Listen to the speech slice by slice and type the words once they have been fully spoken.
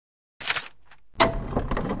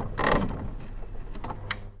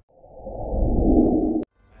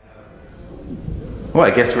Well,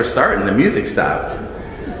 I guess we're starting. The music stopped.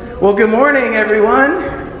 Well, good morning,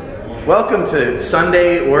 everyone. Welcome to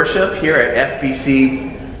Sunday worship here at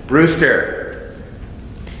FBC Brewster.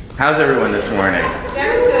 How's everyone this morning?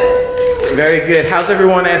 Very good. Very good. How's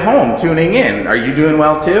everyone at home tuning in? Are you doing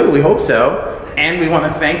well too? We hope so. And we want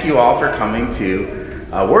to thank you all for coming to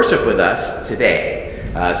worship with us today.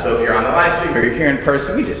 So if you're on the live stream or you're here in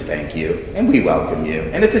person, we just thank you and we welcome you.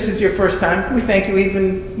 And if this is your first time, we thank you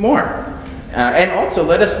even more. And also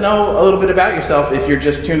let us know a little bit about yourself if you're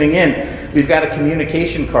just tuning in. We've got a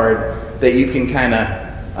communication card that you can kind of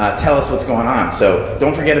tell us what's going on. So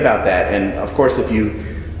don't forget about that. And of course, if you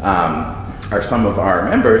are some of our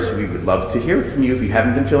members, we would love to hear from you. If you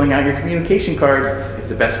haven't been filling out your communication card, it's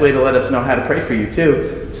the best way to let us know how to pray for you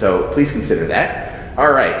too. So please consider that.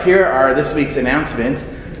 All right, here are this week's announcements.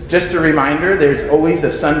 Just a reminder, there's always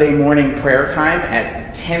a Sunday morning prayer time at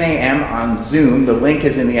 10 a.m. on Zoom. The link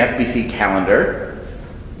is in the FBC calendar.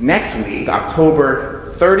 Next week,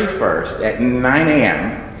 October 31st at 9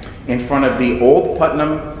 a.m. in front of the old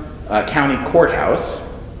Putnam County Courthouse,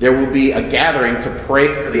 there will be a gathering to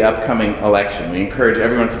pray for the upcoming election. We encourage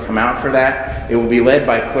everyone to come out for that. It will be led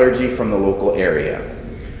by clergy from the local area.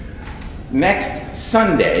 Next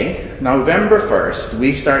Sunday, November 1st,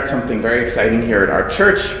 we start something very exciting here at our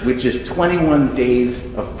church, which is 21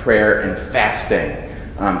 days of prayer and fasting.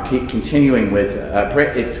 Continuing with,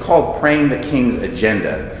 it's called Praying the King's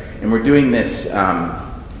Agenda. And we're doing this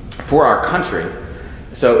for our country.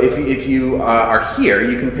 So if you are here,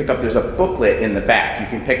 you can pick up, there's a booklet in the back. You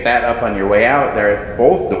can pick that up on your way out. They're at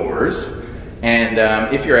both doors. And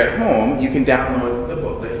if you're at home, you can download the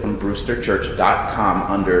booklet from brewsterchurch.com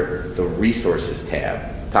under the Resources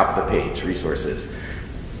tab, top of the page, Resources.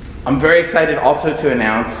 I'm very excited also to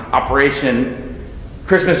announce Operation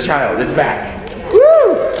Christmas Child is back.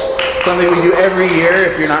 Woo! Something we do every year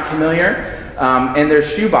if you're not familiar. And there's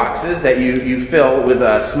shoe boxes that you fill with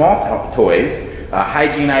small toys,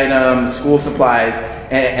 hygiene items, school supplies,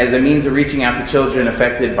 as a means of reaching out to children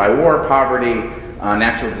affected by war, poverty,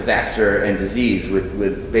 natural disaster, and disease.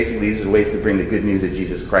 With basically, these are ways to bring the good news of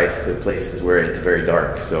Jesus Christ to places where it's very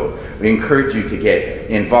dark. So we encourage you to get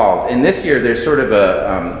involved. And this year, there's sort of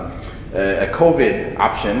a COVID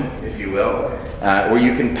option, if you will, where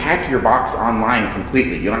you can pack your box online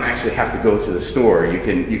completely. You don't actually have to go to the store. You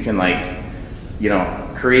can like,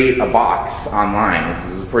 create a box online. This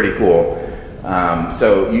is pretty cool.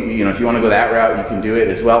 So if you want to go that route, you can do it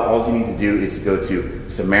as well. All you need to do is go to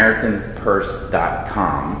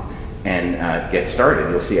SamaritanPurse.com and get started.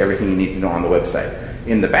 You'll see everything you need to know on the website.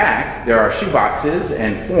 In the back, there are shoe boxes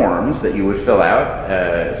and forms that you would fill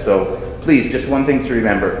out. So please, just one thing to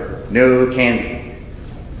remember: no candy.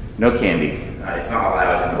 No candy. It's not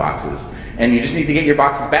allowed in the boxes. And you just need to get your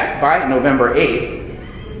boxes back by November 8th.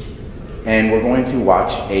 And we're going to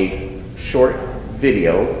watch a short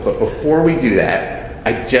video, but before we do that,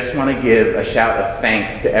 I just want to give a shout of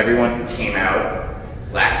thanks to everyone who came out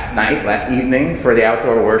last evening for the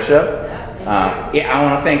outdoor worship. I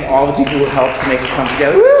want to thank all the people who helped to make it come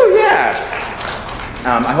together. Woo, yeah!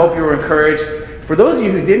 I hope you were encouraged. For those of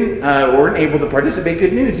you who weren't able to participate,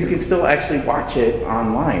 good news, you can still actually watch it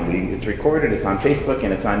online. It's recorded, it's on Facebook,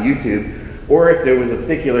 and it's on YouTube. Or if there was a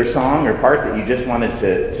particular song or part that you just wanted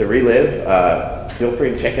to relive, feel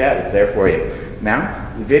free to check it out. It's there for you. Now,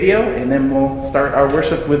 the video, and then we'll start our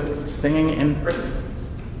worship with singing and praise.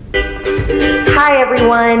 Hi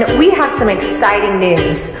everyone, we have some exciting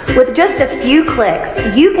news. With just a few clicks,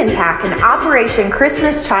 you can pack an Operation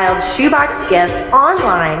Christmas Child shoebox gift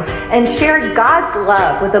online and share God's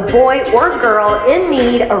love with a boy or girl in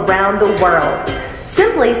need around the world.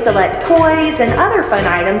 Simply select toys and other fun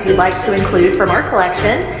items you'd like to include from our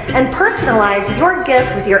collection and personalize your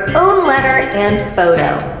gift with your own letter and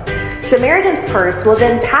photo. Samaritan's Purse will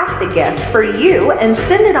then pack the gift for you and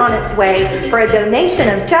send it on its way for a donation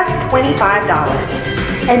of just $25.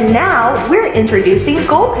 And now we're introducing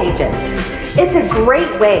Goal Pages. It's a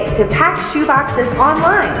great way to pack shoeboxes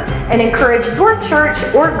online and encourage your church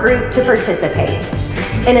or group to participate.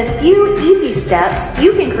 In a few easy steps,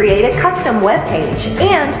 you can create a custom web page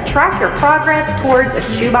and track your progress towards a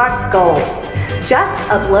shoebox goal. Just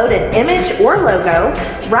upload an image or logo,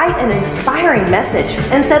 write an inspiring message,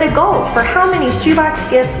 and set a goal for how many shoebox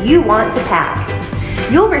gifts you want to pack.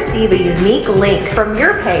 You'll receive a unique link from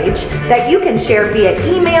your page that you can share via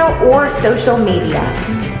email or social media.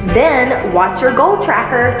 Then watch your goal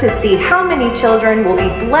tracker to see how many children will be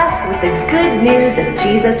blessed with the good news of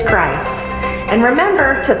Jesus Christ. And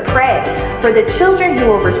remember to pray for the children who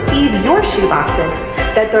will receive your shoeboxes,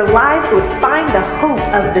 that their lives would find the hope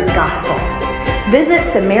of the gospel. Visit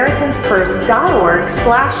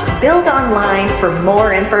SamaritansPurse.org/buildonline for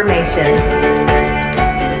more information.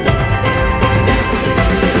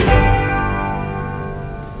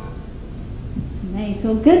 Nice.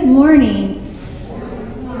 Well, good morning.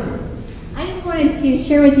 I just wanted to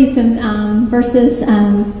share with you some verses,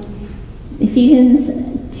 Ephesians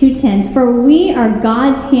 2:10. For we are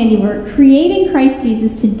God's handiwork, created in Christ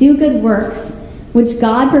Jesus to do good works, which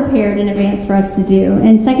God prepared in advance for us to do.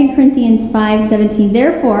 And 2 Corinthians 5:17.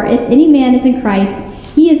 Therefore, if any man is in Christ,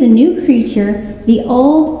 he is a new creature. The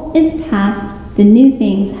old is past, the new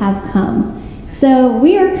things have come. So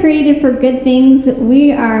we are created for good things.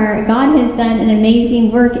 God has done an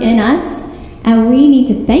amazing work in us, and we need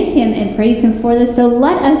to thank him and praise him for this. So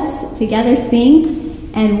let us together sing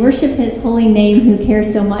and worship his holy name, who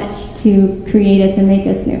cares so much to create us and make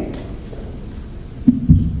us new.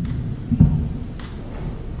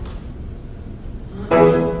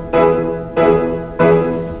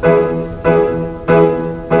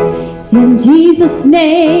 In Jesus'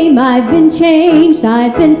 name, I've been changed,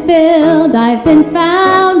 I've been filled, I've been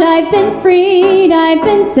found, I've been freed, I've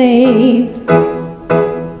been saved.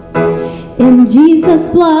 In Jesus'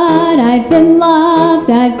 blood, I've been loved,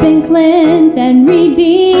 I've been cleansed and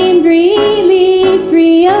redeemed, released,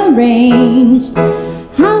 rearranged.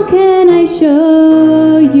 How can I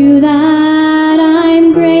show you that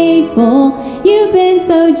I'm grateful? You've been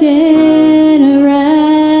so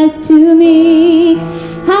generous to me.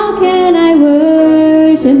 How can I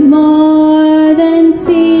worship more than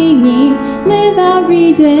singing? Live out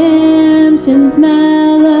redemption's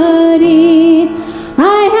melody.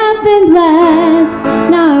 I have been blessed,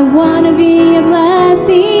 now I want to be a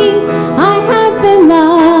blessing. I have been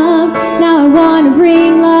loved, now I want to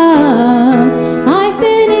bring love. I've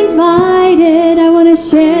been invited, I want to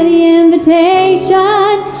share the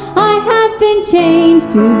invitation. I have been changed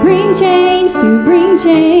to bring change, to bring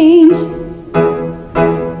change.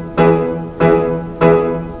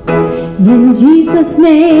 In Jesus'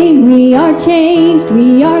 name we are changed,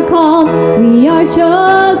 we are called, we are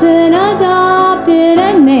chosen, adopted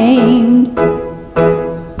and named.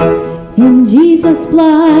 In Jesus'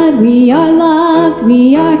 blood we are loved,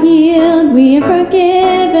 we are healed, we are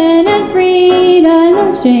forgiven and freed and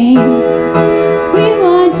no shame. We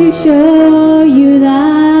want to show you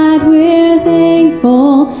that we're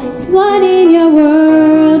thankful, flooding your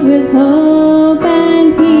world with hope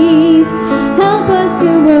and peace. Help us to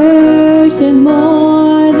worship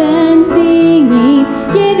more than singing,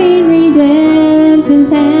 giving redemption's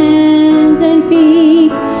hands and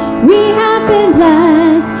feet. We have been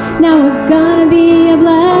blessed, now we're gonna be a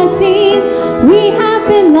blessing. We have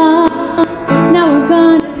been loved, now we're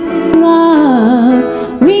gonna be loved.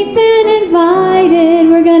 We've been invited,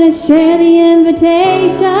 we're gonna share the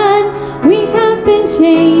invitation. We have been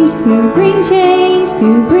changed to bring change,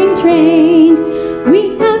 to bring change.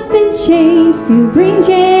 We have been changed to bring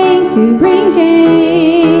change, to bring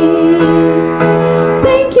change.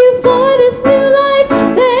 Thank you for this new life.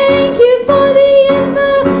 Thank you for the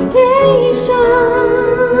invitation.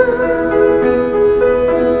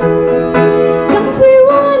 God, we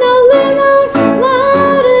want to live out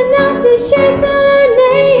loud enough to shake the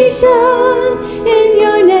nations in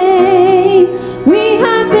your name. We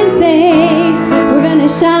have been saved. We're going to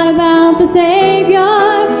shout about the Savior.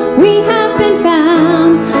 We have been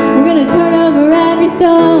found. We're going to turn over every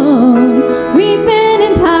stone. We've been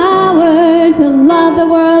empowered to love the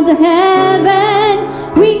world to heaven.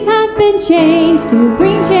 We have been changed to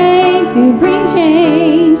bring change, to bring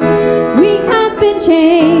change. We have been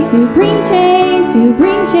changed to bring change, to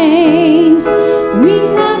bring change. We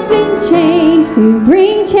have been changed to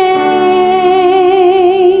bring change,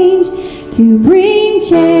 to bring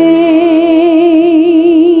change.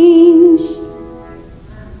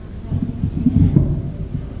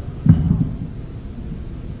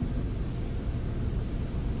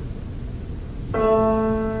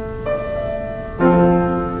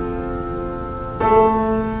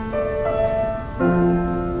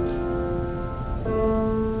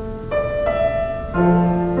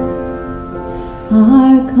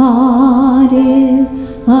 Our God is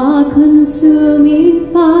a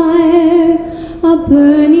consuming fire, a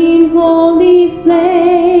burning holy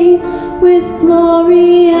flame with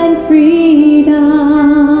glory and freedom.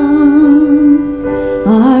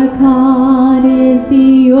 Our God is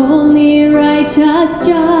the only righteous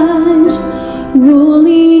judge,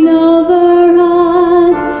 ruling over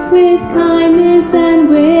us with kindness and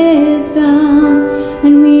wisdom,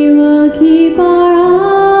 and we will keep our eyes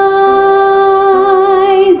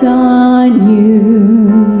on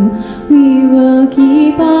you. We will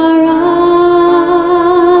keep our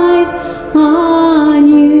eyes on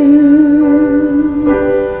you.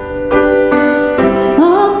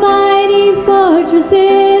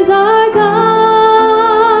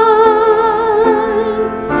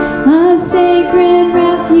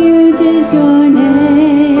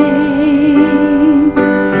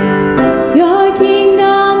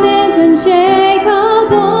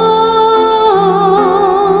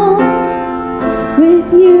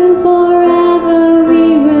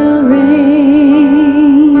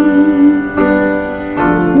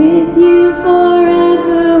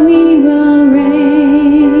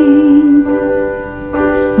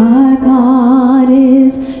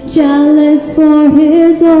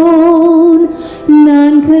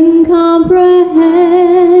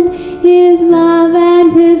 ahead, His love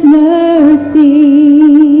and His mercy.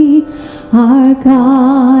 Our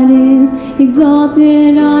God is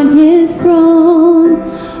exalted on His throne,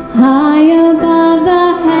 high above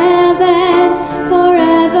the heavens,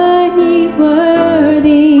 forever He's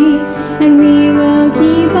worthy, and we will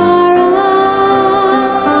keep our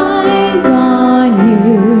eyes on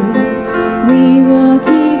You. We will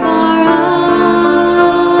keep our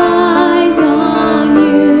eyes on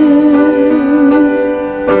You.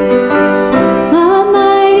 A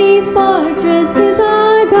mighty fortress is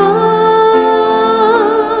our God,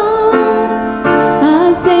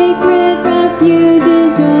 a sacred refuge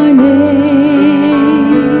is Your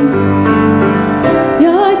name.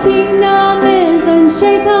 Your kingdom is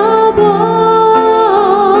unshakable,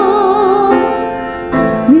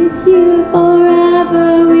 with You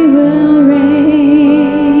forever we will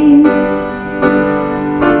reign.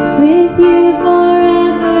 With You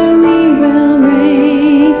forever we will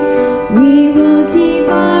reign. We will keep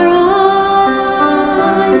our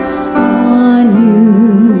eyes on You.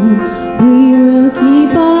 We will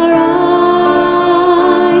keep our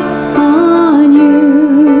eyes on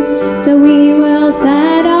You. So we will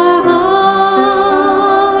set our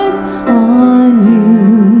hearts on You.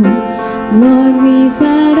 Lord, we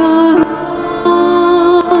set our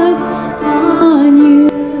hearts on You.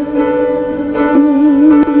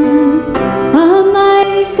 A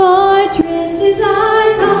mighty fortress is our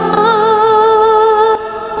God,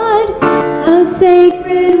 a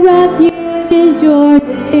sacred refuge is Your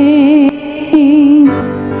name.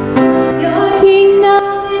 Your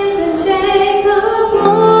kingdom is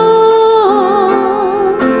unshakable,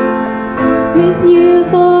 with You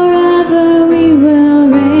forever we will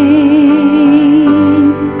reign.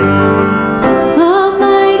 A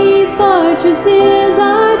mighty fortress is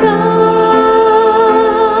our God,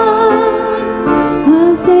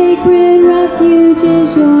 a sacred refuge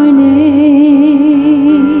is Your name.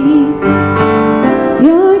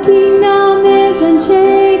 Your kingdom is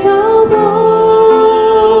unshakable,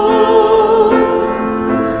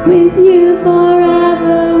 with You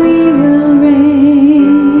forever we will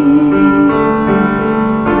reign.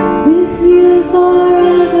 With You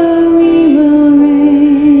forever we will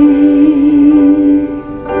reign.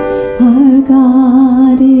 Our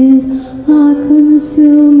God is a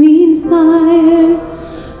consuming fire,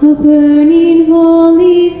 a burning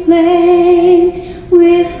holy flame,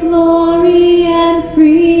 with glory and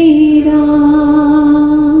freedom.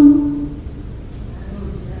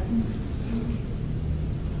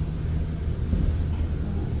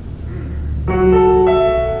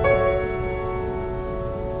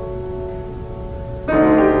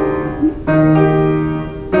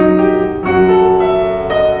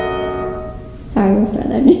 Sorry, we'll start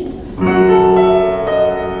that again.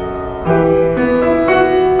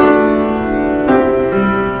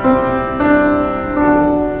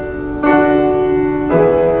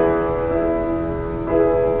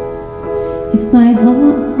 If my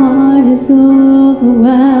heart is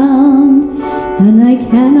overwhelmed and I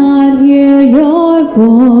cannot hear Your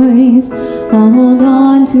voice, I'll hold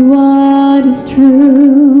on to what is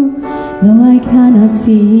true, though I cannot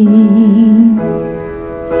see.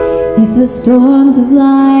 If the storms of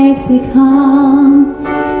life they come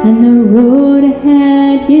and the road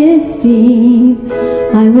ahead gets steep,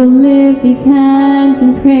 I will lift these hands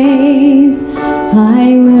in praise,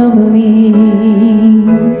 I will believe.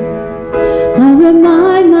 I'll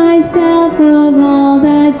remind myself of all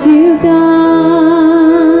that You've done,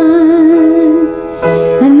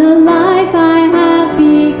 and the life I have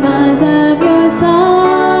because of Your Son.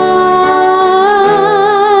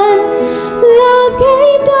 Love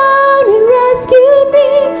came down and rescued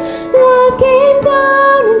me, love came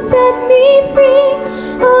down and set me free.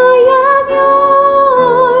 I am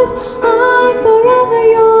Yours, I'm forever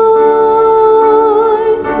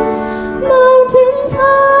Yours. Mountains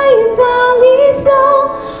high and valleys low,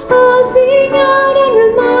 I'll sing out and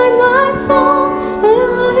remind my soul that I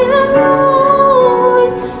am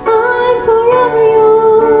Yours, I'm forever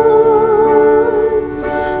Yours.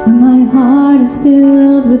 When my heart is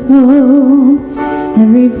filled with hope,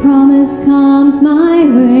 every promise comes my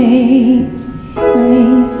way.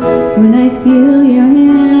 When I feel Your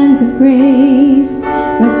hands of grace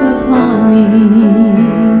rest upon me,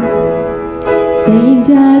 staying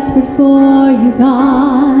desperate for You,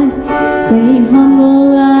 God, staying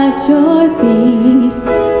humble at Your feet,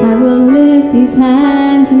 I will lift these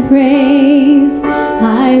hands in praise,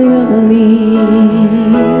 I will believe.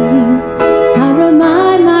 I'll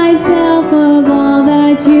remind myself of all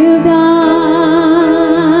that You've done,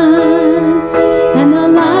 and the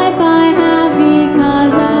life I have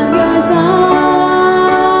because of Your Son.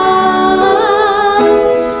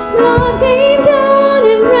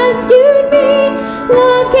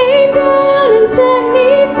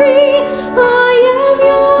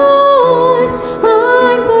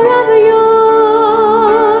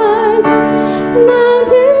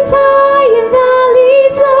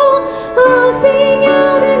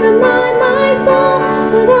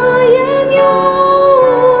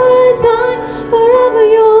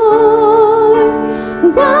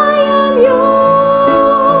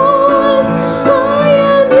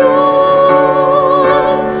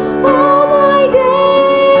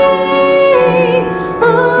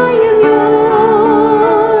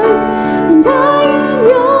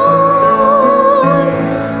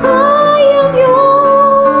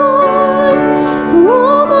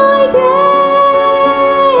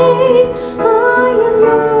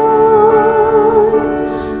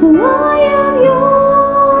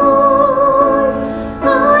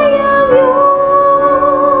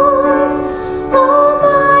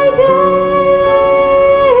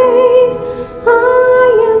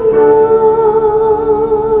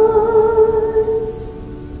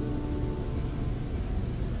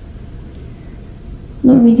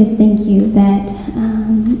 we just thank you that,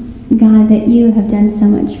 God, that you have done so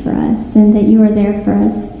much for us and that you are there for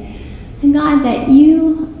us. And God, that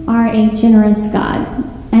you are a generous God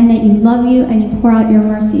and that you love you and you pour out your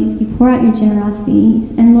mercies, you pour out your generosity.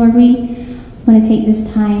 And Lord, we want to take this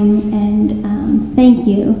time and thank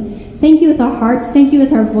you. Thank you with our hearts, thank you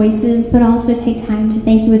with our voices, but also take time to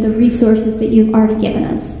thank you with the resources that you've already given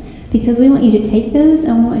us. Because we want you to take those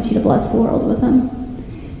and we want you to bless the world with them.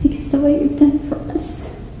 Because of what you've done for us.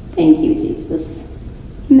 Thank you, Jesus.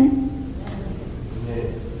 Amen.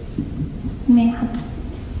 Amen.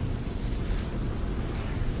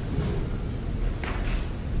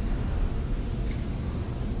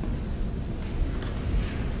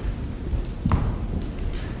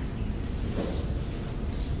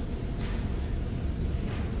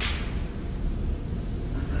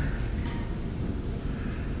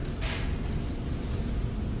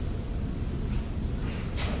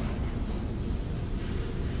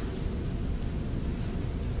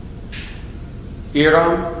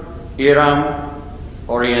 Iram, Iram,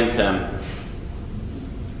 Orientem.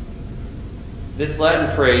 This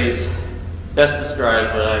Latin phrase best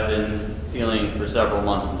describes what I've been feeling for several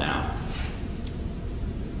months now.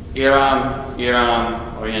 Iram,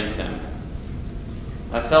 Iram, Orientem.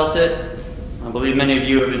 I felt it. I believe many of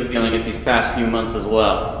you have been feeling it these past few months as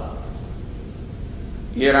well.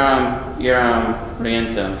 Iram, Iram,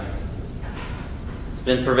 Orientem. It's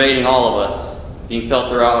been pervading all of us, being felt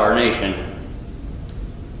throughout our nation.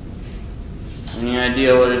 Any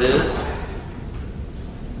idea what it is?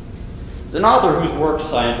 There's an author whose works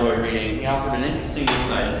I enjoy reading. He offered an interesting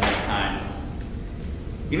insight into these times.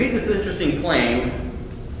 He made this interesting claim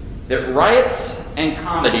that riots and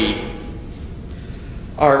comedy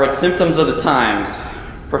are but symptoms of the times,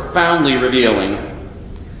 profoundly revealing.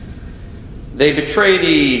 They betray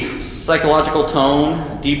the psychological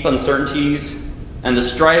tone, deep uncertainties, and the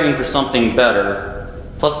striving for something better,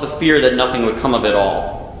 plus the fear that nothing would come of it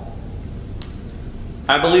all.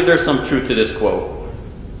 I believe there's some truth to this quote.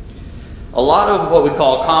 A lot of what we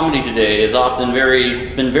call comedy today is often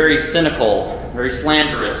it's been very cynical, very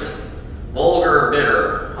slanderous, vulgar or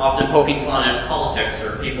bitter, often poking fun at politics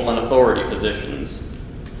or people in authority positions.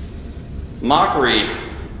 Mockery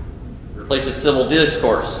replaces civil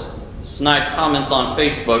discourse. Snide comments on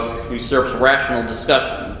Facebook usurps rational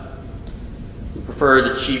discussion. We prefer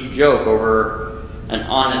the cheap joke over an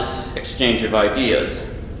honest exchange of ideas.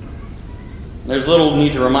 There's little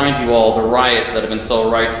need to remind you all of the riots that have been so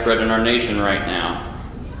widespread in our nation right now.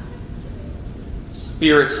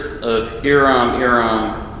 Spirit of Iram,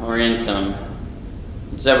 Iram, Orientem,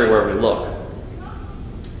 it's everywhere we look.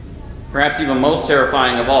 Perhaps even most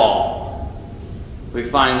terrifying of all, we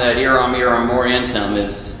find that Iram, Iram, Orientem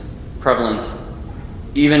is prevalent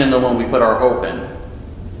even in the one we put our hope in.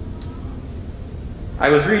 I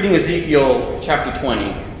was reading Ezekiel chapter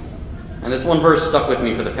 20, and this one verse stuck with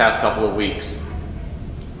me for the past couple of weeks.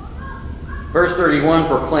 Verse 31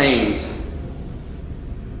 proclaims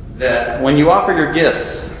that when you offer your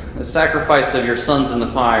gifts, the sacrifice of your sons in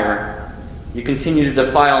the fire, you continue to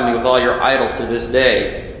defile me with all your idols to this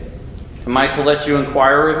day. Am I to let you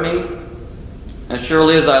inquire of me? As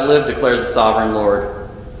surely as I live, declares the sovereign Lord,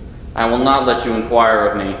 I will not let you inquire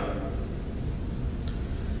of me.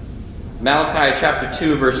 Malachi chapter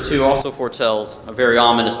 2, verse 2 also foretells a very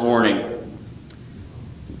ominous warning.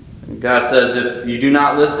 God says, if you do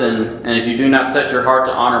not listen, and if you do not set your heart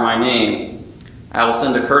to honor my name, I will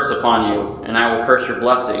send a curse upon you, and I will curse your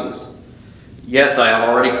blessings. Yes, I have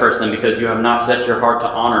already cursed them because you have not set your heart to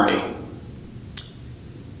honor me.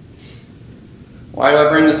 Why do I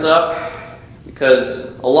bring this up?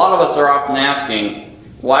 Because a lot of us are often asking,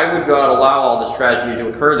 why would God allow all this tragedy to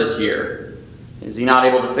occur this year? Is he not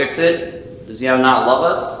able to fix it? Does he not love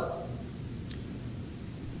us?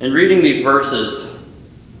 In reading these verses,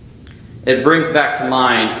 it brings back to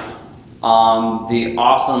mind the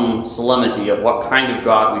awesome solemnity of what kind of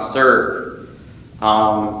God we serve.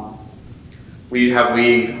 Have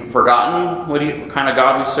we forgotten what kind of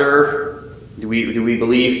God we serve? Do we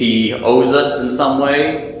believe he owes us in some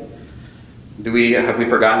way? Have we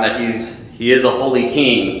forgotten that he is a holy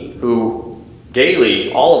king who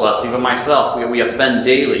daily, all of us, even myself, we offend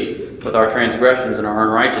daily with our transgressions and our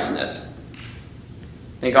unrighteousness?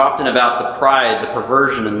 Think often about the pride, the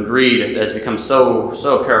perversion, and greed that has become so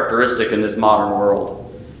characteristic in this modern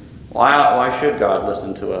world. Why should God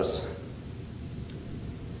listen to us?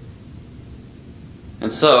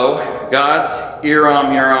 And so, God's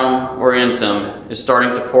Iram, Iram, Orientem is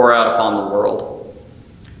starting to pour out upon the world.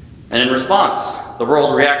 And in response, the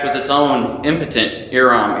world reacts with its own impotent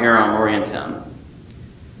Iram, Iram, Orientem.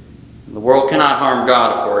 The world cannot harm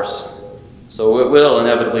God, of course. So it will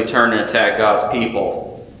inevitably turn and attack God's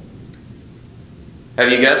people.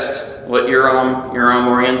 Have you guessed what your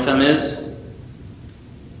orientum is?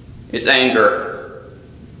 It's anger.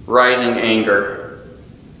 Rising anger.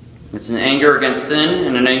 It's an anger against sin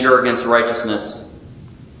and an anger against righteousness.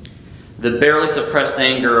 The barely suppressed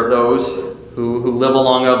anger of those who live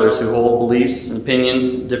along others, who hold beliefs and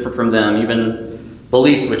opinions different from them, even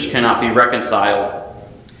beliefs which cannot be reconciled.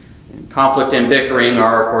 Conflict and bickering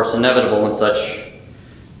are, of course, inevitable when such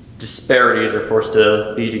disparities are forced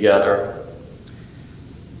to be together.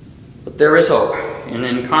 But there is hope. And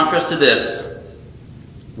in contrast to this,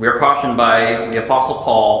 we are cautioned by the Apostle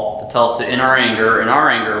Paul to tell us that in our anger,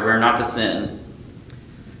 we are not to sin.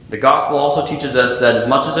 The gospel also teaches us that as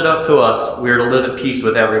much as it's up to us, we are to live at peace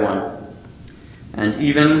with everyone. And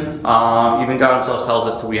even God himself tells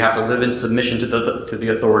us that we have to live in submission to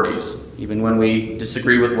the authorities, even when we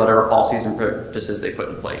disagree with whatever policies and practices they put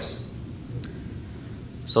in place.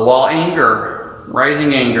 So while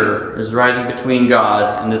rising anger, is rising between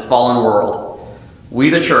God and this fallen world, we,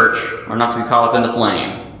 the church, are not to be caught up in the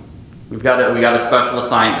flame. We got a special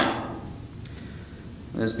assignment.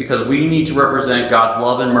 And it's because we need to represent God's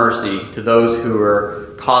love and mercy to those who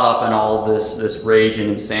are caught up in all of this rage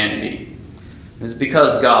and insanity. It is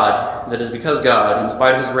because God, in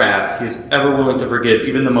spite of his wrath, he is ever willing to forgive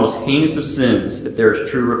even the most heinous of sins if there is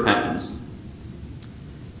true repentance.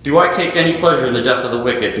 Do I take any pleasure in the death of the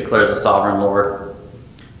wicked, declares the sovereign Lord.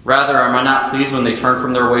 Rather, am I not pleased when they turn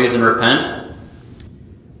from their ways and repent?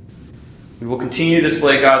 We will continue to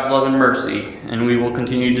display God's love and mercy, and we will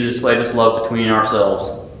continue to display this love between ourselves.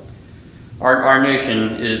 Our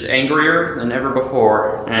nation is angrier than ever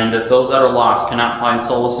before, and if those that are lost cannot find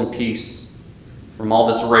solace and peace from all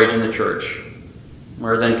this rage in the church,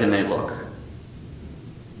 where then can they look?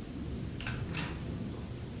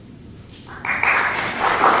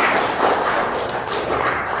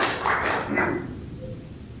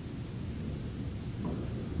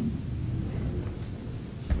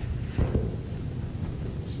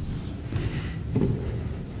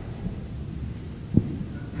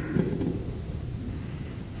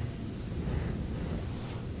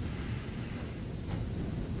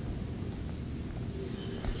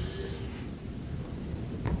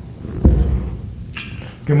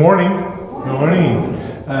 Good morning. Good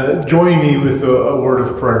morning. Join me with a word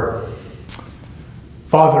of prayer.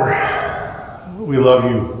 Father, we love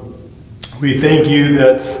you. We thank you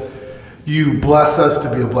that you bless us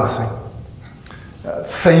to be a blessing.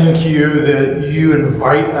 Thank you that you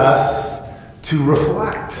invite us to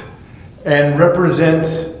reflect and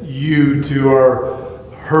represent you to our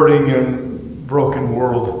hurting and broken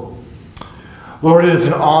world. Lord, it is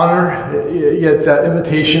an honor, yet that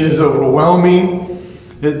invitation is overwhelming.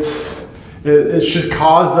 It should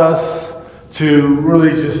cause us to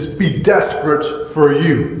really just be desperate for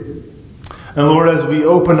you. And Lord, as we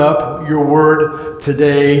open up your word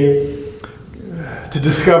today to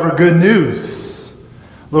discover good news,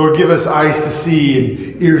 Lord, give us eyes to see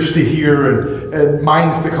and ears to hear and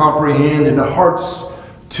minds to comprehend and hearts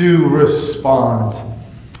to respond.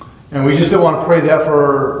 And we just don't want to pray that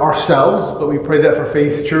for ourselves, but we pray that for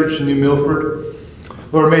Faith Church in New Milford.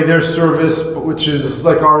 Lord, may their service, which is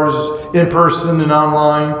like ours, in person and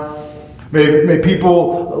online, may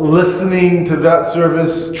people listening to that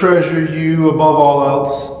service treasure you above all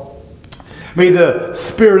else. May the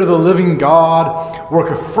Spirit of the living God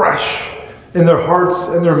work afresh in their hearts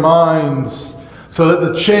and their minds, so that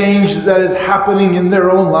the change that is happening in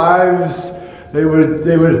their own lives, they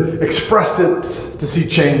would express it to see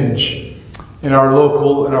change in our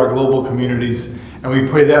local and our global communities. And we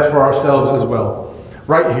pray that for ourselves as well,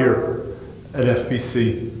 right here at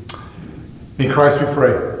FBC. In Christ we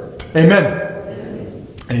pray. Amen.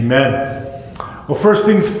 Amen. Well, first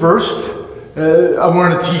things first, I'm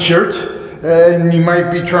wearing a t-shirt, and you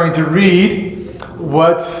might be trying to read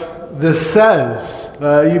what this says.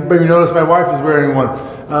 You maybe notice my wife is wearing one.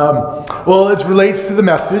 Well, it relates to the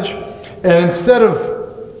message, and instead of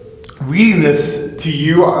reading this to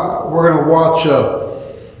you, we're going to watch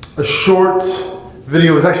a short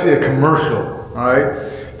video. It was actually a commercial. All right,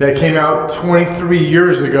 that came out 23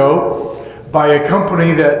 years ago by a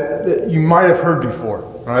company that you might have heard before.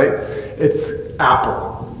 All right, it's Apple.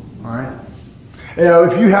 All right,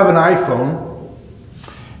 if you have an iPhone,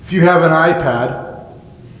 if you have an iPad,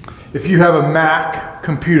 if you have a Mac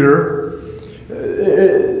computer,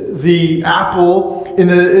 the Apple in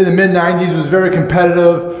the mid 90s was very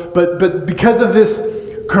competitive, but because of this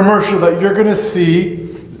commercial that you're going to see,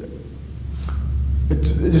 it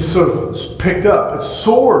just sort of picked up. It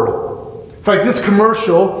soared In fact, this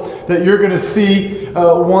commercial that you're going to see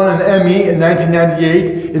won an Emmy in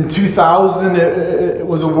 1998. In 2000, it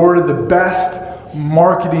was awarded the best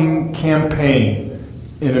marketing campaign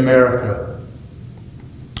in America.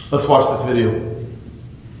 Let's watch this video.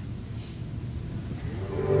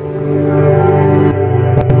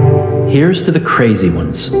 Here's to the crazy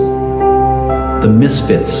ones, the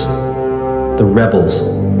misfits, the rebels,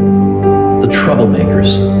 the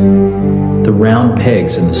troublemakers, the round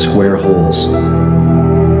pegs in the square holes,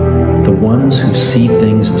 the ones who see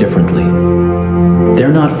things differently.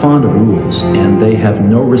 They're not fond of rules, and they have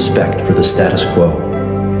no respect for the status quo.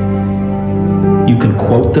 You can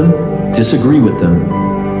quote them, disagree with them,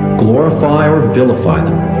 glorify or vilify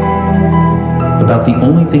them. About the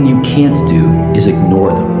only thing you can't do is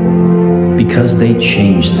ignore them, because they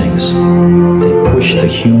change things. They push the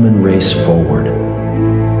human race forward.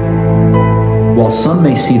 While some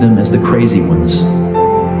may see them as the crazy ones,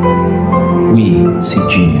 we see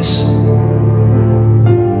genius.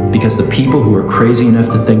 Because the people who are crazy enough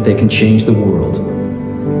to think they can change the world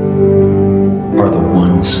are the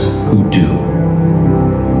ones who do.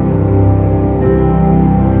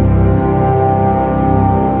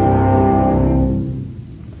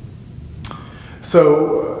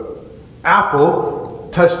 So, Apple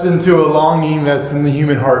touched into a longing that's in the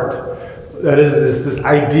human heart. That is this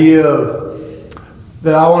idea of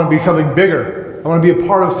that I want to be something bigger. I want to be a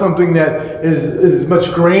part of something that is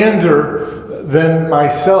much grander than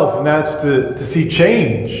myself, and that's to see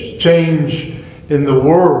change in the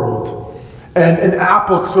world. And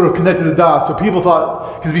Apple sort of connected the dots. So people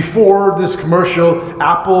thought, because before this commercial,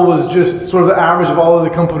 Apple was just sort of the average of all of the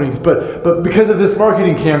companies. But because of this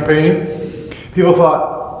marketing campaign, people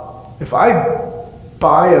thought, if I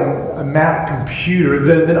buy a Mac computer,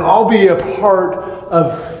 then I'll be a part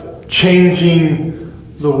of changing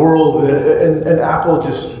the world. And Apple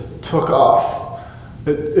just took off.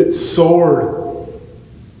 It soared.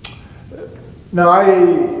 Now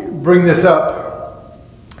I bring this up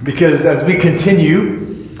because as we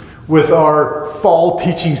continue with our fall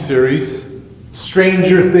teaching series,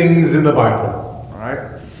 Stranger Things in the Bible, all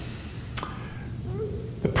right?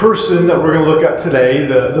 The person that we're going to look at today,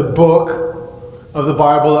 the book of the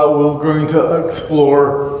Bible that we're going to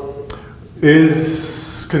explore,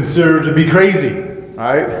 is considered to be crazy,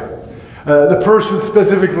 right? The person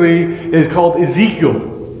specifically is called Ezekiel.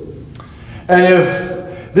 And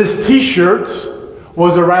if this t-shirt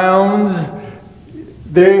was around,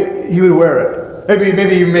 he would wear it.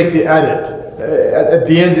 Maybe you make the edit. At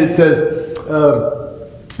the end it says,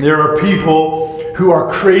 there are people who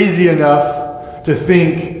are crazy enough to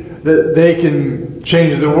think that they can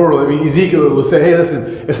change the world. I mean, Ezekiel will say, hey,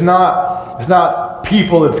 listen, it's not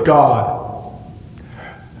people, it's God.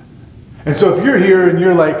 And so if you're here and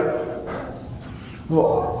you're like,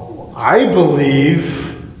 well, I believe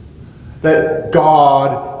that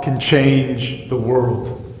God can change the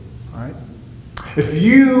world. Right? If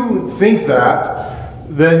you think that,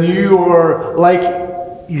 then you are like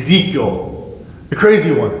Ezekiel, the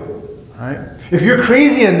crazy one. Right? If you're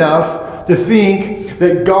crazy enough to think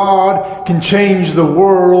that God can change the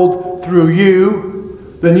world through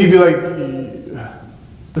you, then you'd be like,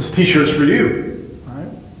 this t-shirt's for you. Right?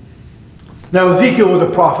 Now, Ezekiel was a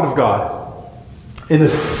prophet of God in the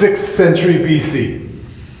 6th century BC.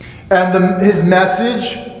 And his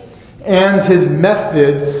message and his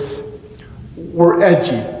methods were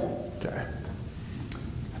edgy. Okay.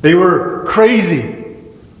 They were crazy,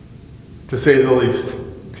 to say the least.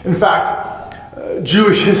 In fact,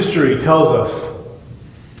 Jewish history tells us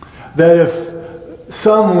that if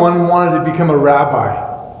someone wanted to become a rabbi,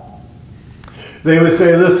 they would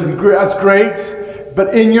say, listen, that's great,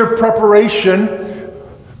 but in your preparation,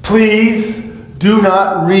 please do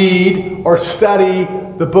not read or study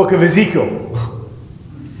the book of Ezekiel.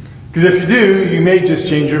 Because if you do, you may just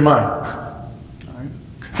change your mind.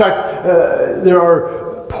 In fact, there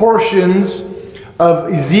are portions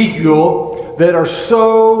of Ezekiel that are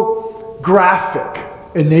so graphic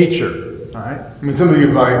in nature. All right? I mean, some of you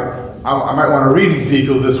might want to read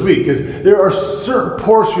Ezekiel this week, because there are certain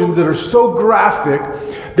portions that are so graphic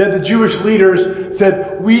that the Jewish leaders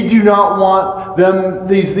said, we do not want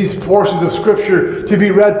these portions of Scripture to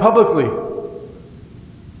be read publicly.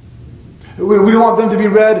 We don't want them to be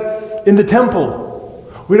read in the temple.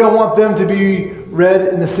 We don't want them to be read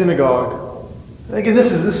in the synagogue. Again,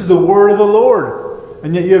 this is the word of the Lord.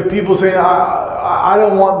 And yet you have people saying, I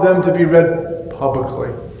don't want them to be read publicly.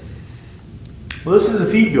 Well, this is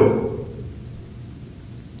Ezekiel.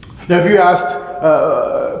 Now, if you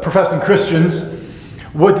asked professing Christians,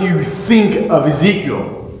 what do you think of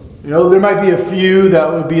Ezekiel? You know, there might be a few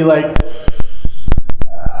that would be like,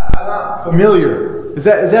 I'm not familiar. Is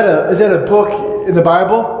that a book in the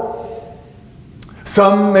Bible?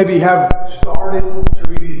 Some maybe have started to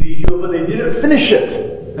read Ezekiel, but they didn't finish it.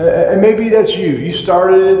 And maybe that's you. You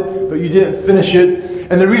started it, but you didn't finish it.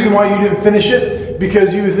 And the reason why you didn't finish it,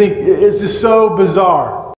 because you think it's just so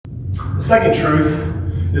bizarre. The second truth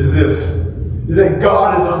is this, is that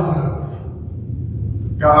God is on the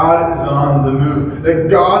move. God is on the move. That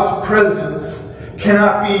God's presence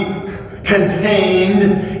cannot be contained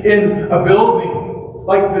in a building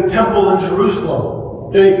like the temple in Jerusalem.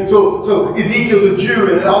 Okay, so Ezekiel's a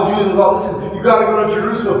Jew, and all Jews are, listen, you got to go to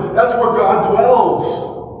Jerusalem. That's where God dwells.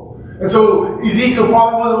 And so Ezekiel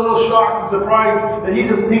probably was a little shocked and surprised that he's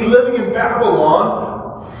living in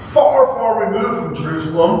Babylon, far, far removed from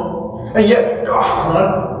Jerusalem, and yet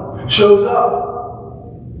God shows up.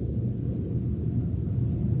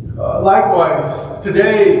 Likewise,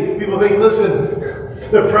 today, people think, listen,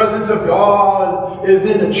 the presence of God is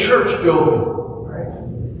in a church building, right?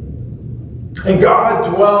 And God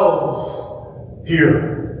dwells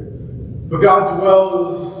here. But God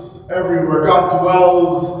dwells everywhere. God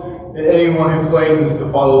dwells in anyone who claims to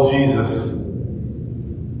follow Jesus.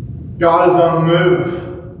 God is on the move.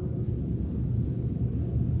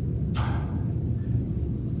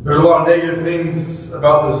 There's a lot of negative things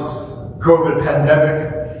about this COVID pandemic.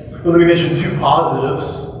 But let me mention two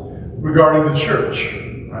positives regarding the church.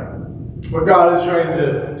 Right? What God is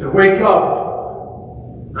trying to wake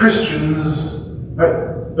up Christians.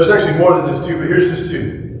 Right? There's actually more than just two, but here's just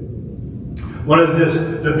two. One is this: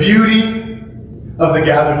 the beauty of the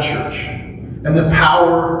gathered church and the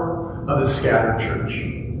power of the scattered church.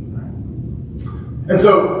 And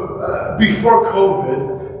so, before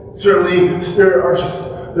COVID, certainly there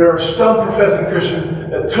are some professing Christians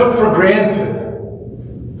that took for granted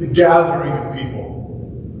the gathering of people.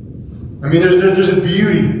 I mean, there's a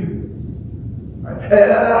beauty. Right?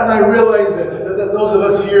 And I realize that those of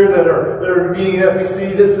us here that are meeting at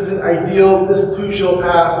FBC, this isn't ideal. This too shall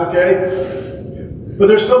pass, okay? But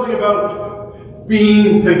there's something about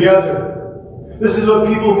being together. This is what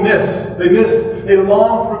people miss. They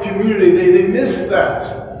long for community. They miss that.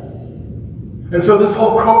 And so this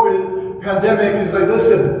whole COVID pandemic is like,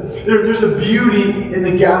 listen, there's a beauty in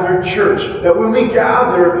the gathered church. That when we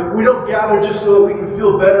gather, we don't gather just so that we can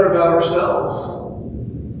feel better about ourselves.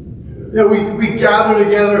 You know, we gather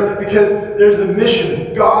together because there's a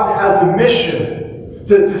mission. God has a mission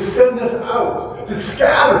to send us out, to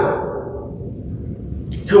scatter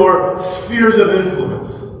to our spheres of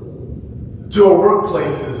influence, to our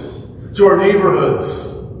workplaces, to our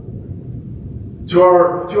neighborhoods, to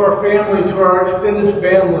our family, to our extended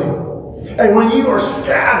family. And when you are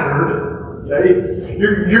scattered, okay,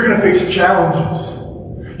 you're going to face challenges.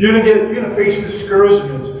 You're going to face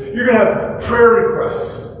discouragement. You're going to have prayer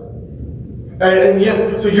requests. And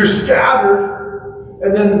yet, so you're scattered,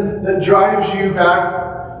 and then that drives you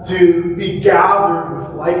back to be gathered with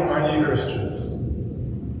like-minded Christians,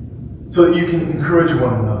 so that you can encourage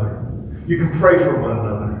one another. You can pray for one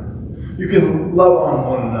another. You can love on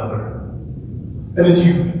one another. And then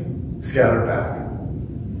you scatter back.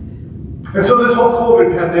 And so this whole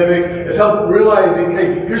COVID pandemic has helped realizing,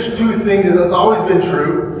 hey, here's two things that's always been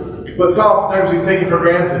true, but sometimes we've taken for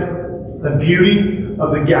granted. The beauty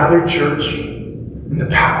of the gathered church and the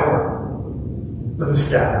power of the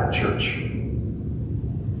scattered church.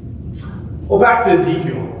 Well, back to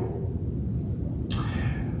Ezekiel.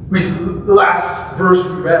 The last verse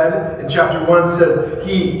we read in chapter 1 says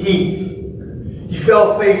he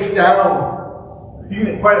fell face down. He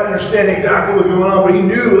didn't quite understand exactly what was going on, but he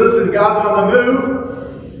knew, listen, God's on the move.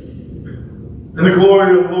 And the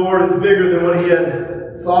glory of the Lord is bigger than what he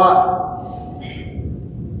had thought.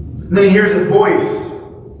 And then he hears a voice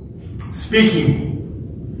speaking.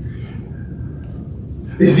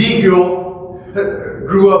 Ezekiel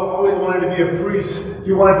grew up always wanted to be a priest.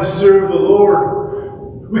 He wanted to serve the Lord.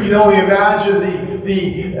 We can only imagine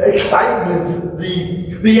the excitement,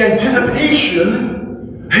 the anticipation.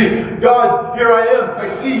 Hey, God, here I am. I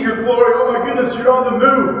see your glory. Oh my goodness, you're on the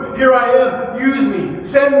move. Here I am. Use me.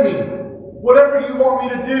 Send me. Whatever you want me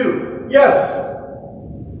to do. Yes.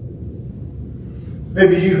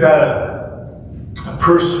 Maybe you've had a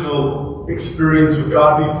personal experience with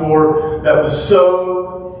God before that was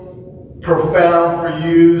so profound for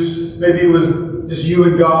you. Maybe it was just you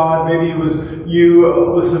and God. Maybe it was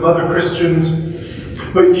you with some other Christians.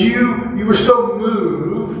 But you were so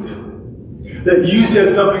moved that you said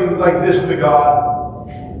something like this to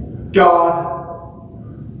God. God,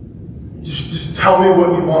 just tell me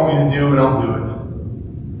what you want me to do and I'll do it.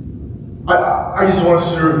 I just want to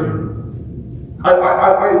serve you.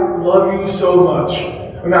 I love you so much.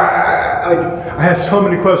 I mean, I have so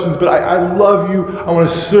many questions, but I love you. I want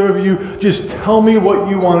to serve you. Just tell me what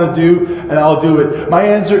you want to do, and I'll do it. My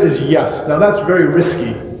answer is yes. Now, that's very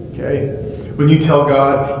risky, okay? When you tell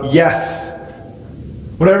God, yes.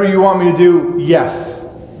 Whatever you want me to do, yes.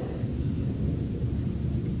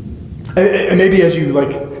 And maybe as you,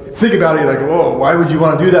 think about it, you're like, whoa, why would you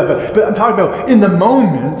want to do that? But I'm talking about in the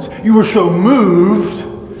moment, you were so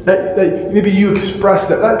moved that maybe you expressed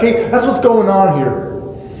that. Okay, that's what's going on here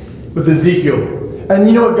with Ezekiel. And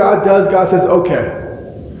you know what God does? God says, okay,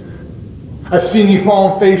 I've seen you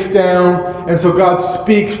falling face down. And so God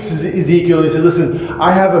speaks to Ezekiel and he says, listen,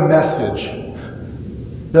 I have a message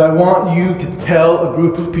that I want you to tell a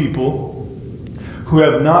group of people who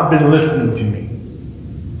have not been listening to me.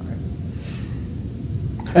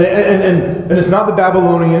 And it's not the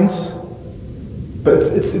Babylonians, but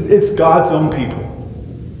it's God's own people.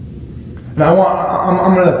 And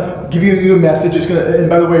I'm going to give you a message. And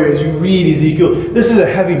by the way, as you read Ezekiel, this is a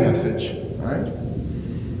heavy message, right?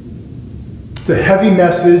 It's a heavy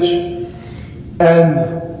message, and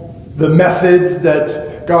the methods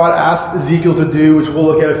that God asked Ezekiel to do, which we'll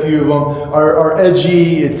look at a few of them, are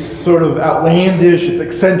edgy. It's sort of outlandish. It's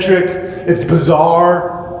eccentric. It's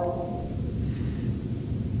bizarre.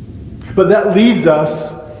 But that leads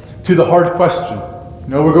us to the hard question. You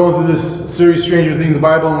know, we're going through this series, Stranger Things in the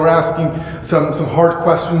Bible, and we're asking some hard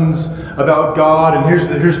questions about God. And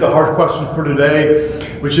here's the hard question for today,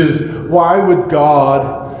 which is, why would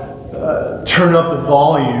God turn up the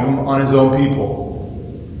volume on his own people?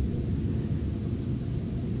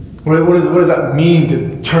 What does that mean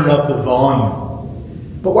to turn up the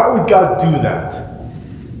volume? But why would God do that?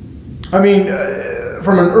 I mean,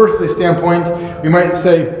 from an earthly standpoint, we might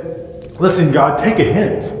say, listen, God, take a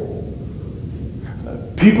hint.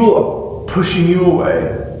 People are pushing you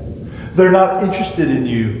away. They're not interested in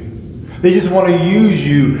you. They just want to use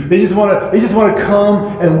you. They just want to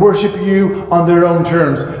come and worship you on their own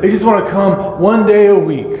terms. They just want to come one day a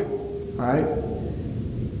week, right?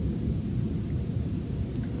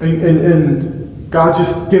 And God,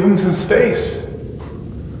 just give them some space.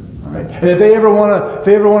 All right? And if they ever want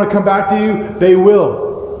to come back to you, they will.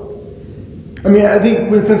 I mean, I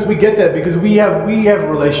think since we get that, because we have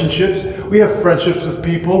relationships, we have friendships with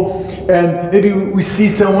people, and maybe we see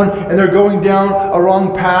someone and they're going down a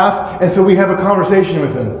wrong path, and so we have a conversation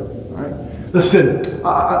with them. Right? Listen,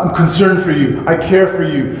 I'm concerned for you. I care for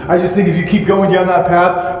you. I just think if you keep going down that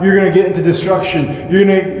path, you're going to get into destruction. You're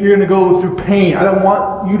going to go through pain. I don't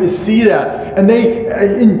want you to see that. And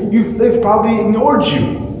they've probably ignored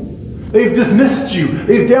you. They've dismissed you.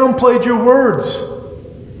 They've downplayed your words.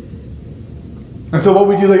 And so what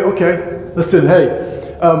we do, okay, listen, hey,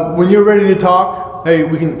 when you're ready to talk, hey,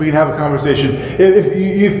 we can have a conversation.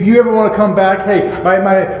 If you ever want to come back, hey,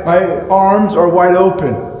 my arms are wide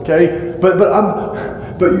open, okay? But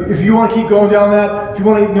if you want to keep going down that, if you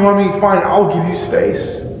want to ignore me, fine, I'll give you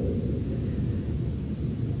space.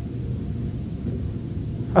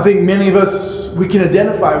 I think many of us, we can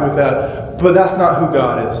identify with that. But that's not who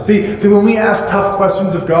God is. See, when we ask tough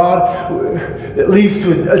questions of God, it leads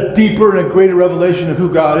to a deeper and a greater revelation of who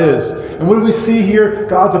God is. And what do we see here?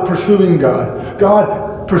 God's a pursuing God.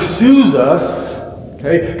 God pursues us.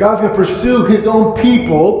 Okay? God's going to pursue his own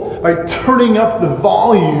people by turning up the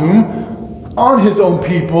volume on his own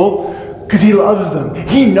people because he loves them.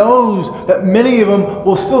 He knows that many of them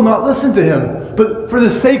will still not listen to him. But for the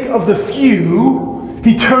sake of the few,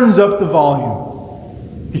 he turns up the volume.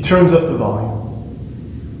 He turns up the volume.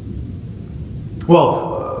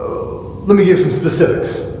 Well, let me give some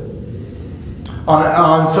specifics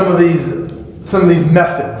on some of these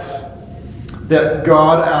methods that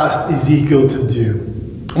God asked Ezekiel to do.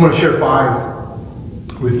 I'm going to share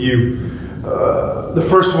 5 with you. The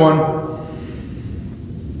first one,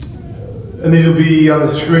 and these will be on the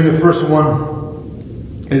screen. The first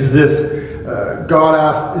one is this: God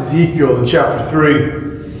asked Ezekiel in chapter 3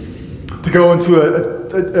 to go into a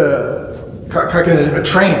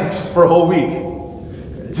trance for a whole week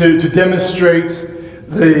to demonstrate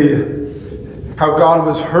how God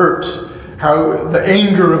was hurt, how the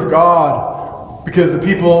anger of God because the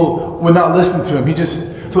people would not listen to him.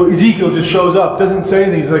 So Ezekiel just shows up, doesn't say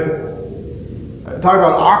anything. He's like, talk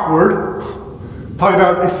about awkward, talk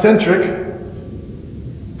about eccentric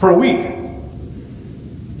for a week.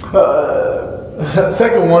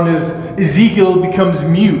 Second one is Ezekiel becomes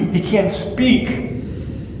mute. He can't speak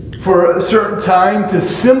for a certain time to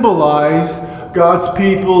symbolize God's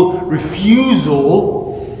people's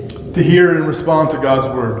refusal to hear and respond to God's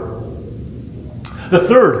word. The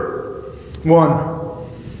third one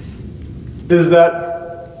is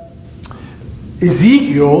that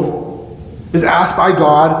Ezekiel is asked by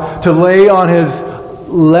God to lay on his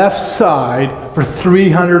left side for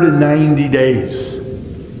 390 days.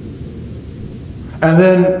 And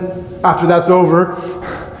then after that's over,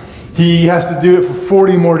 he has to do it for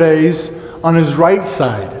 40 more days on his right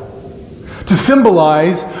side to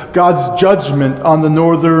symbolize God's judgment on the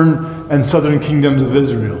northern and southern kingdoms of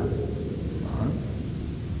Israel.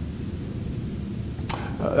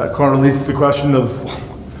 That kind of leads to the question of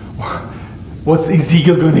what's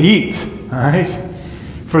Ezekiel going to eat? All right,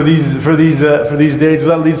 for these days.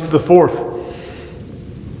 Well, that leads to the fourth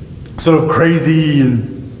sort of crazy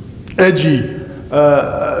and edgy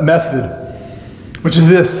method, which is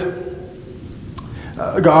this.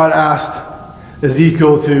 God asked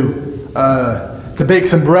Ezekiel to bake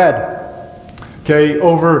some bread, okay,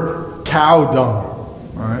 over cow dung,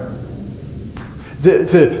 all right,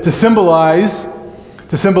 to symbolize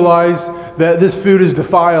that this food is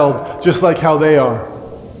defiled, just like how they are.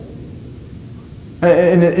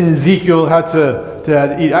 And Ezekiel had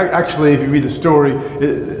to eat. Actually, if you read the story,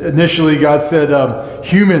 initially God said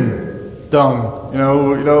human dung, you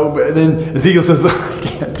know. But then Ezekiel says, I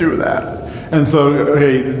can't do that. And so,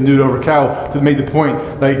 okay, do it over cow to make the point.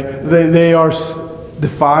 Like, they are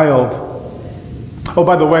defiled. Oh,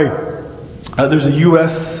 by the way, there's a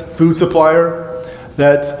U.S. food supplier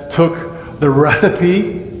that took the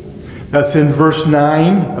recipe that's in verse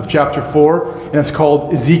 9 of chapter 4, and it's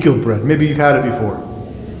called Ezekiel bread. Maybe you've had it before.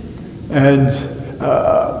 And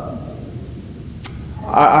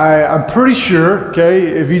I'm pretty sure, okay,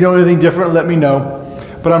 if you know anything different, let me know.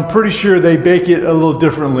 But I'm pretty sure they bake it a little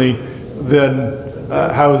differently than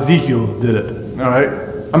how Ezekiel did it. All right,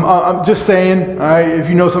 I'm just saying. All right, if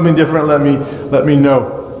you know something different, let me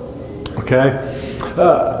know. Okay.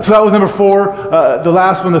 So that was number 4. The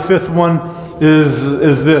last one, the fifth one, is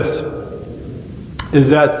this. Is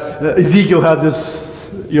that Ezekiel had this,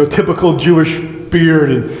 typical Jewish beard,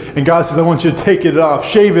 and God says, I want you to take it off,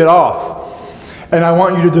 shave it off, and I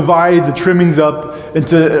want you to divide the trimmings up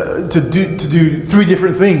into to do 3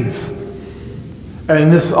 different things.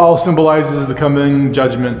 And this all symbolizes the coming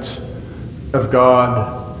judgment of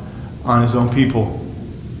God on his own people.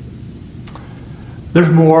 There's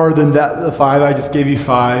more than that, the 5. I just gave you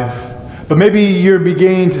 5. But maybe you're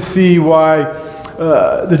beginning to see why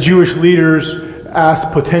the Jewish leaders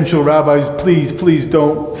asked potential rabbis, please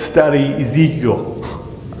don't study Ezekiel.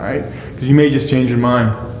 All right? Because you may just change your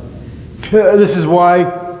mind. This is why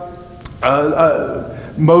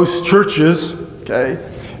most churches, okay,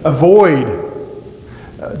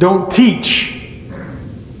 don't teach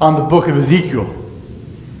on the book of Ezekiel,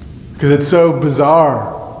 because it's so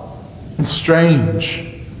bizarre and strange,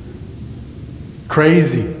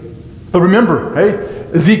 crazy. But remember, hey,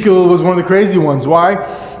 Ezekiel was one of the crazy ones. Why?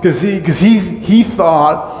 Because he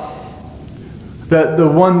thought that the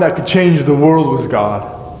one that could change the world was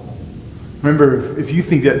God. Remember, if you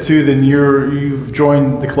think that too, then you've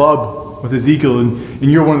joined the club with Ezekiel, and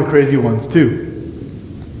you're one of the crazy ones too.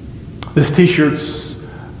 This t-shirt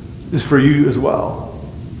is for you as well.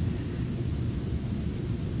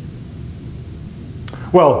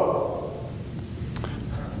 Well,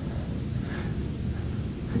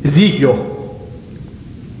 Ezekiel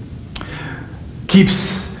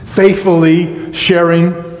keeps faithfully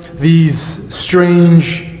sharing these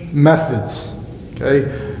strange methods,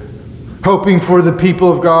 okay? Hoping for the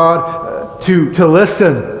people of God to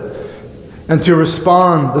listen and to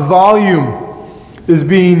respond. The volume is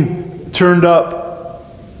being turned up.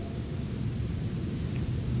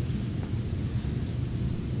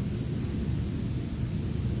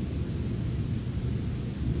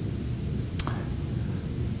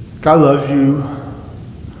 God loves you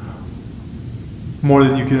more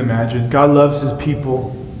than you can imagine. God loves his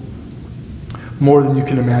people more than you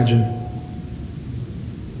can imagine.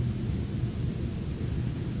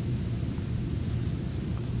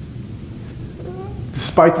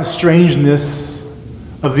 Despite the strangeness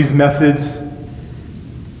of these methods,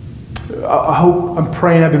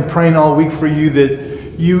 I've been praying all week for you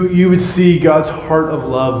that you would see God's heart of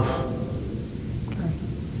love. Okay?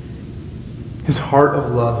 His heart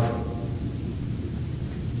of love.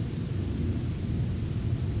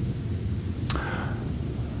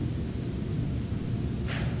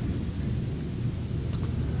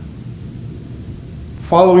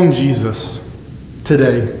 Following Jesus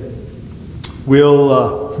today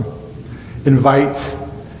will invite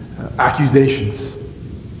accusations,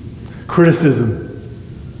 criticism,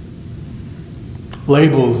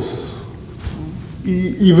 labels,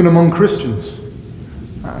 even among Christians.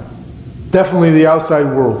 Definitely the outside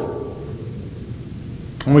world.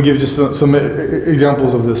 I'm going to give you just some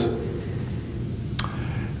examples of this.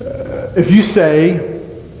 If you say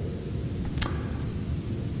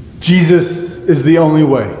Jesus is the only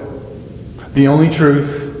way, the only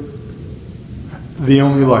truth, the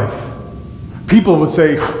only life. People would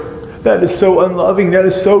say, that is so unloving, that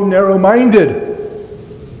is so narrow-minded.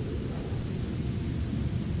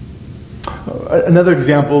 Another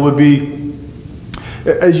example would be,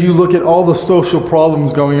 as you look at all the social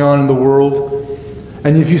problems going on in the world,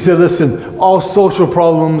 and if you say, listen, all social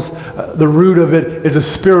problems, the root of it is a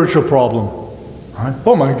spiritual problem. Right?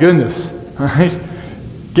 Oh my goodness. Right?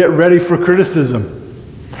 Get ready for criticism.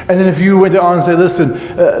 And then if you went on and say, listen,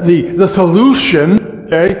 the solution,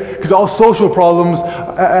 okay, because all social problems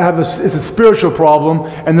is a spiritual problem,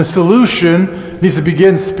 and the solution needs to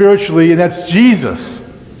begin spiritually, and that's Jesus.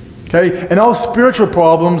 Okay? And all spiritual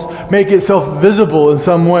problems make itself visible in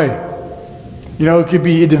some way. You know, it could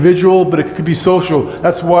be individual, but it could be social.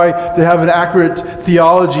 That's why to have an accurate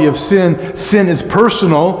theology of sin, sin is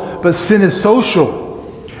personal, but sin is social.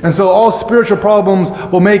 And so all spiritual problems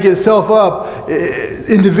will make itself up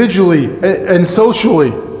individually and socially.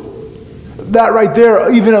 That right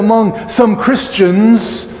there, even among some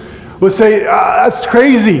Christians, would say, that's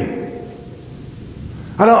crazy.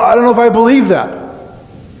 I don't know if I believe that.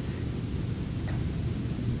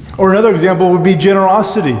 Or another example would be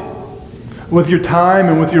generosity. With your time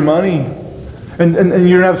and with your money. And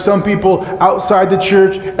you're going to have some people outside the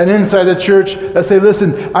church and inside the church that say,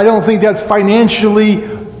 listen, I don't think that's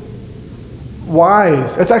financially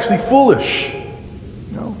wise. That's actually foolish.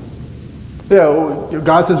 No. Yeah,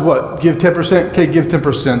 God says what? Give 10%? Okay, give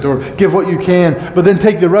 10%. Or give what you can. But then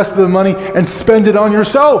take the rest of the money and spend it on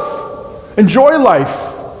yourself. Enjoy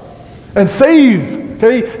life. And save.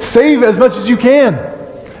 Okay? Save as much as you can.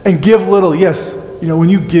 And give little. Yes. You know, when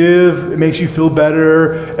you give, it makes you feel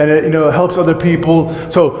better, and it, it helps other people.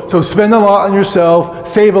 So spend a lot on yourself,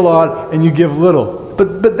 save a lot, and you give little.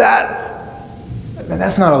 But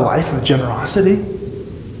that's not a life of generosity.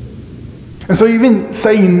 And so even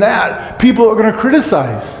saying that, people are going to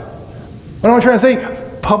criticize. What am I trying to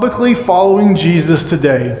say? Publicly following Jesus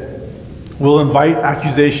today will invite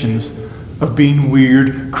accusations of being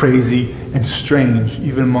weird, crazy, and strange,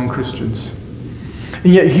 even among Christians.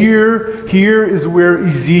 And yet here is where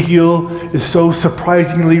Ezekiel is so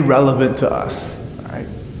surprisingly relevant to us. Right?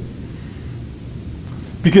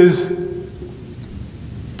 Because, and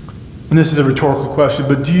this is a rhetorical question,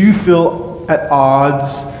 but do you feel at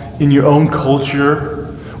odds in your own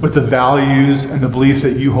culture with the values and the beliefs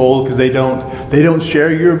that you hold because they don't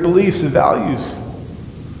share your beliefs and values?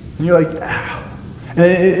 And you're like, ah. And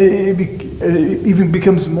it even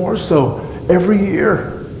becomes more so every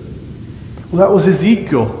year. Well, that was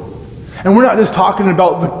Ezekiel. And we're not just talking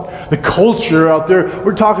about the culture out there.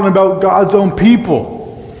 We're talking about God's own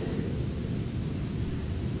people.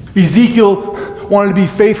 Ezekiel wanted to be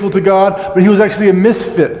faithful to God, but he was actually a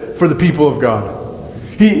misfit for the people of God.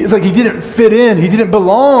 It's like he didn't fit in. He didn't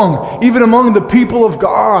belong, even among the people of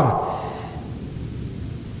God.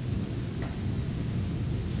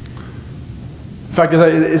 In fact,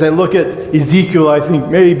 as I look at Ezekiel, I think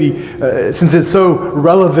maybe, since it's so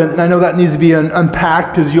relevant, and I know that needs to be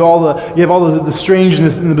unpacked because you have all the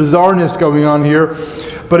strangeness and the bizarreness going on here,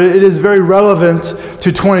 but it is very relevant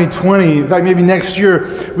to 2020. In fact, maybe next year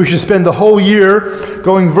we should spend the whole year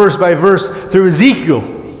going verse by verse through Ezekiel.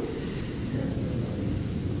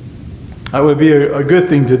 That would be a good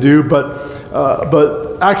thing to do,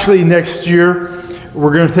 but actually next year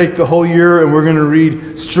we're going to take the whole year and we're going to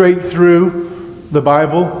read straight through the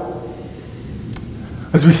Bible.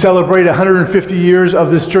 As we celebrate 150 years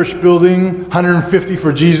of this church building, 150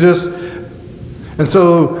 for Jesus. And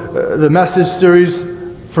so the message series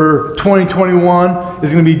for 2021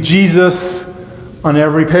 is going to be Jesus on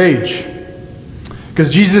every page. Because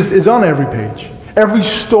Jesus is on every page. Every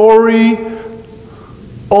story,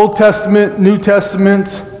 Old Testament, New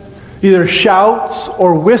Testament, either shouts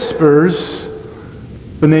or whispers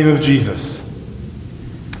the name of Jesus.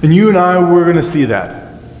 And you and I, we're going to see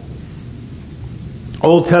that.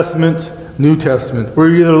 Old Testament, New Testament.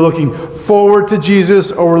 We're either looking forward to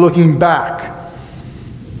Jesus or we're looking back.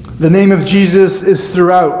 The name of Jesus is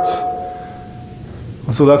throughout.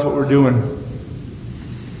 And so that's what we're doing.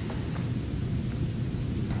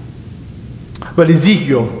 But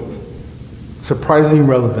Ezekiel, surprisingly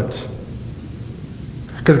relevant.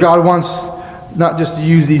 Because God wants not just to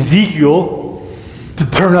use Ezekiel to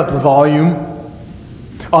turn up the volume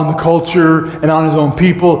on the culture and on his own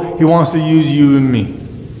people. He wants to use you and me.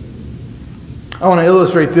 I want to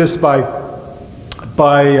illustrate this by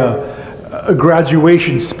a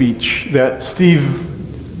graduation speech that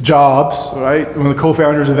Steve Jobs, right, one of the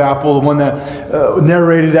co-founders of Apple, the one that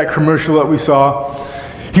narrated that commercial that we saw,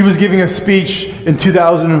 he was giving a speech in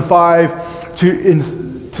 2005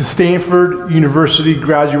 in to Stanford University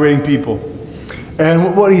graduating people.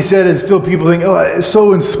 And what he said is still people think, oh, it's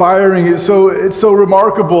so inspiring, it's so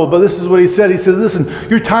remarkable. But this is what he said. He said, listen,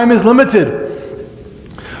 your time is limited.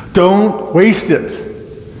 Don't waste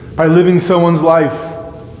it by living someone's life.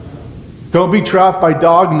 Don't be trapped by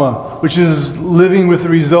dogma, which is living with the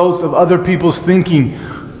results of other people's thinking.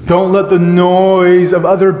 Don't let the noise of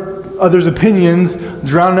others' opinions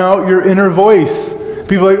drown out your inner voice.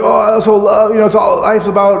 People are like, oh, that's all love. It's all life's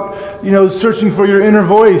about, searching for your inner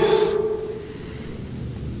voice.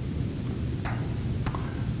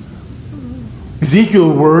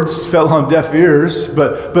 Ezekiel's words fell on deaf ears,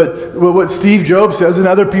 but what Steve Jobs says and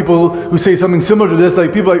other people who say something similar to this,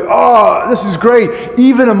 like people are like, oh, this is great,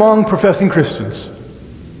 even among professing Christians.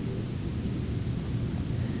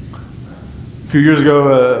 A few years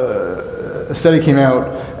ago, a study came out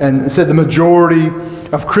and said the majority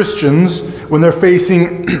of Christians, when they're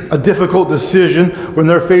facing a difficult decision, when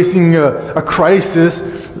they're facing a crisis,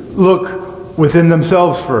 look within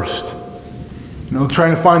themselves first.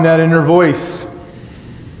 Trying to find that inner voice.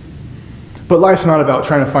 But life's not about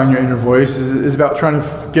trying to find your inner voice. It's about trying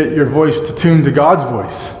to get your voice to tune to God's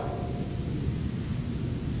voice.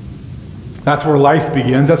 That's where life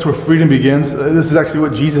begins. That's where freedom begins. This is actually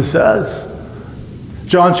what Jesus says.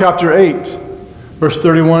 John chapter 8, verse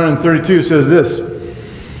 31 and 32 says this.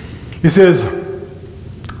 He says,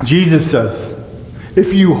 Jesus says,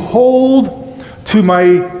 if you hold to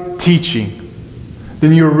my teaching,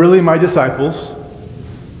 then you're really my disciples.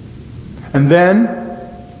 And then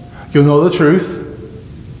you'll know the truth,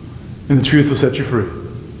 and the truth will set you free.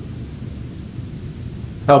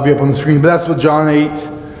 That'll be up on the screen, but that's what John 8,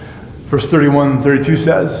 verse 31 and 32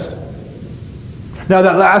 says. Now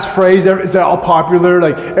that last phrase, is that all popular?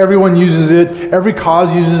 Like everyone uses it, every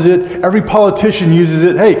cause uses it, every politician uses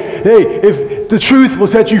it. Hey, if the truth will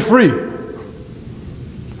set you free.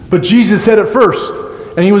 But Jesus said it first,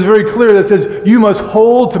 and he was very clear that says, you must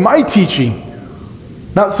hold to my teaching.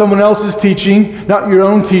 Not someone else's teaching, not your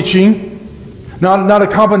own teaching, not a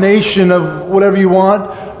combination of whatever you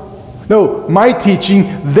want. No, my teaching,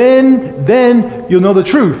 then you'll know the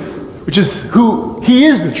truth, which is who he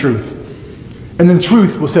is the truth. And then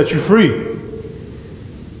truth will set you free.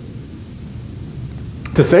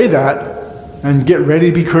 To say that and get ready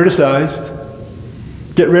to be criticized,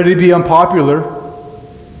 get ready to be unpopular.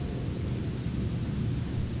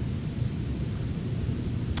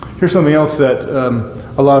 Here's something else that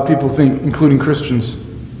a lot of people think, including Christians.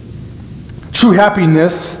 True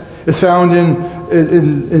happiness is found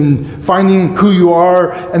in finding who you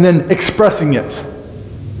are and then expressing it.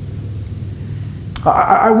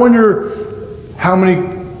 I wonder how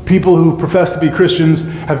many people who profess to be Christians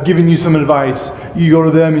have given you some advice. You go to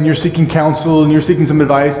them and you're seeking counsel and you're seeking some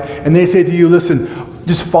advice, and they say to you, listen,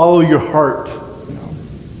 just follow your heart.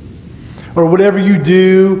 Or whatever you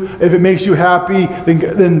do, if it makes you happy,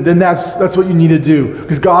 then that's what you need to do.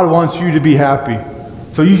 Because God wants you to be happy.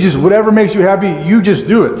 So you just, whatever makes you happy, you just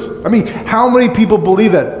do it. I mean, how many people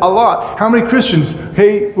believe that? A lot. How many Christians?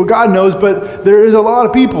 Hey, well, God knows, but there is a lot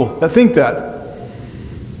of people that think that.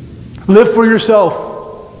 Live for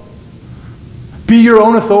yourself. Be your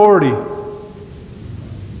own authority.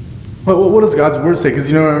 What does God's word say?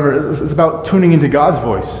 Because remember, it's about tuning into God's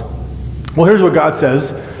voice. Well, here's what God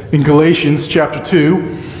says in Galatians chapter 2,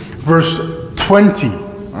 verse 20.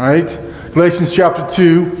 All right? Galatians chapter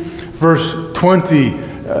 2, verse 20.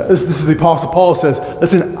 This is the Apostle Paul says,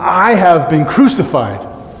 listen, I have been crucified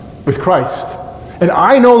with Christ, and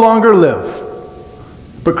I no longer live,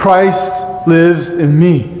 but Christ lives in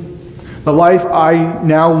me. The life I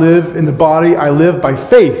now live in the body, I live by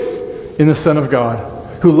faith in the Son of God,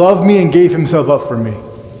 who loved me and gave himself up for me.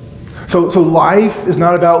 So life is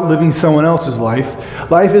not about living someone else's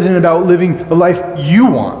life. Life isn't about living the life you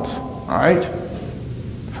want. All right?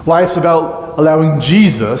 Life's about allowing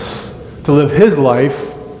Jesus to live his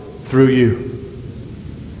life through you.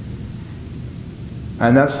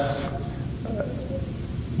 And that's,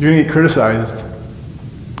 you're going to get criticized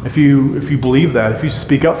if you believe that, if you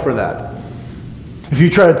speak up for that. If you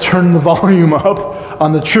try to turn the volume up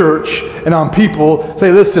on the church and on people,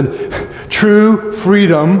 say, listen, true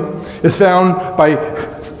freedom is found by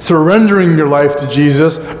surrendering your life to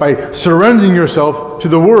Jesus, by surrendering yourself to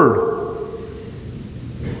the Word.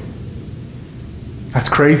 That's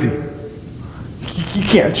crazy. You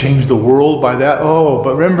can't change the world by that. Oh,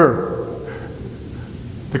 but remember,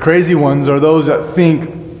 the crazy ones are those that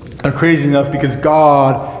think they're crazy enough because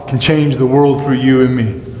God can change the world through you and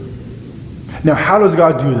me. Now, how does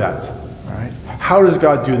God do that? All right? How does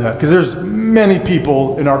God do that? Because there's many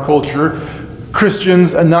people in our culture,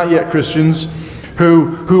 Christians and not yet Christians,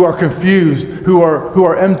 who are confused, who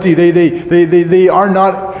are empty. They are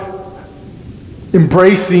not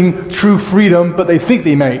embracing true freedom, but they think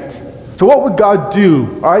they might. So what would God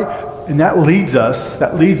do? All right? And that leads us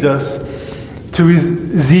to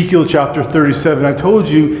Ezekiel chapter 37. I told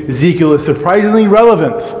you Ezekiel is surprisingly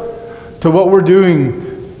relevant to what we're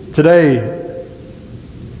doing today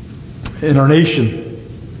in our nation.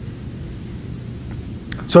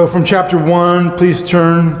 So from chapter 1, please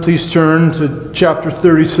turn to chapter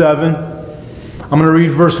 37. I'm going to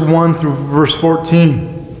read verse 1 through verse 14.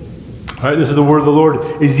 All right, this is the word of the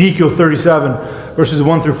Lord. Ezekiel 37, verses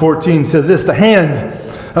 1 through 14 says this: "The hand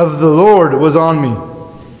of the Lord was on me,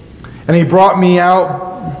 and he brought me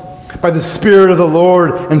out by the Spirit of the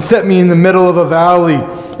Lord and set me in the middle of a valley.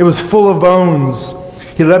 It was full of bones.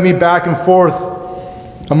 He led me back and forth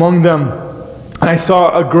among them, and I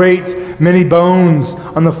saw a great many bones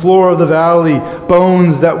on the floor of the valley,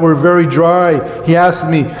 bones that were very dry. He asked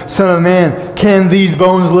me, 'Son of man, can these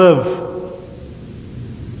bones live?'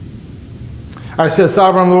 I said,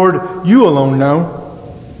 'Sovereign Lord, you alone know.'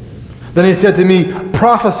 Then he said to me,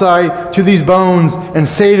 'Prophesy to these bones and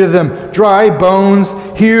say to them, dry bones,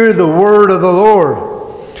 hear the word of the Lord.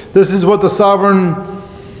 This is what the sovereign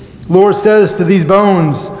Lord says to these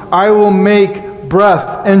bones. I will make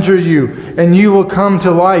breath enter you, and you will come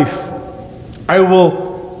to life. I will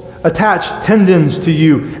attach tendons to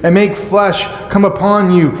you and make flesh come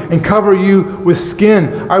upon you and cover you with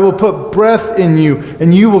skin. I will put breath in you,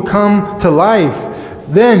 and you will come to life.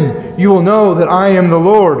 Then you will know that I am the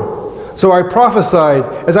Lord.' So I prophesied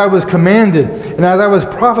as I was commanded, and as I was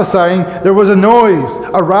prophesying, there was a noise,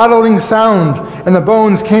 a rattling sound, and the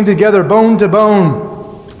bones came together, bone to bone.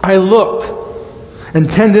 I looked, and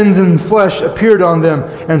tendons and flesh appeared on them,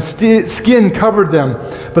 and skin covered them,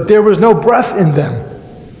 but there was no breath in them.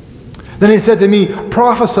 Then he said to me,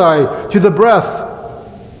 'Prophesy to the breath.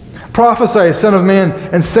 Prophesy, Son of man,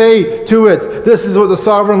 and say to it, this is what the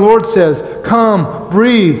sovereign Lord says. Come,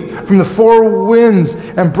 breathe from the four winds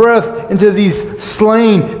and breath into these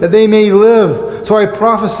slain, that they may live.' So I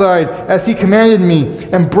prophesied as he commanded me,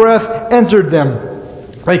 and breath entered them.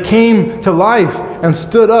 They came to life and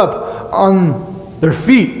stood up on their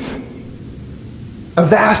feet, a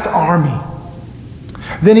vast army.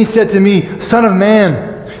 Then he said to me, 'Son of man,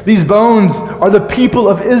 these bones are the people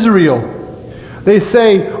of Israel. They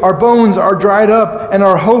say, our bones are dried up and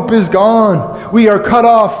our hope is gone. We are cut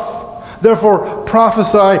off. Therefore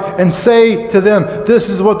prophesy and say to them, this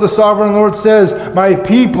is what the sovereign Lord says, my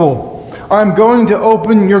people, I'm going to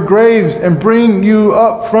open your graves and bring you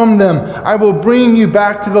up from them. I will bring you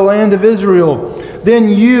back to the land of Israel. Then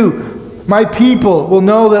you, my people, will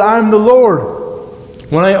know that I'm the Lord,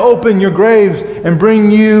 when I open your graves and bring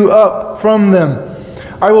you up from them.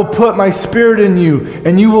 I will put my spirit in you,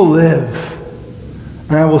 and you will live.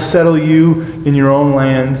 And I will settle you in your own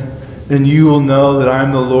land, and you will know that I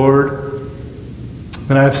am the Lord.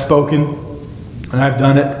 And I have spoken, and I have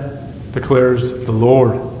done it, declares the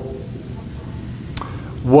Lord."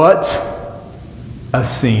 What a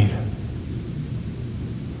scene.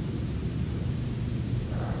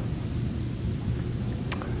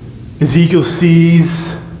 Ezekiel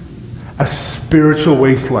sees a spiritual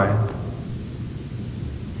wasteland.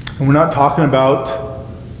 And we're not talking about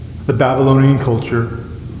the Babylonian culture,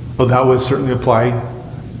 though that would certainly apply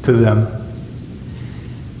to them.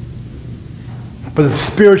 But the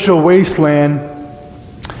spiritual wasteland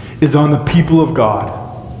is on the people of God.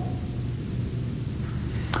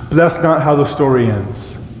 But that's not how the story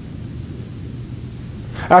ends.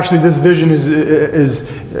 Actually, this vision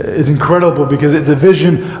is incredible, because it's a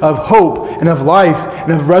vision of hope and of life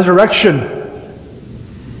and of resurrection.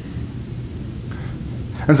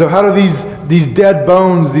 And so how do these dead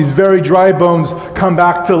bones, these very dry bones, come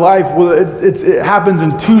back to life? Well, it happens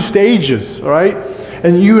in two stages, all right?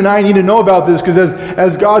 And you and I need to know about this, because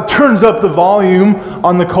as God turns up the volume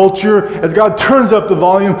on the culture, as God turns up the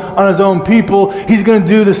volume on his own people, he's going to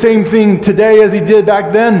do the same thing today as he did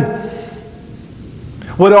back then.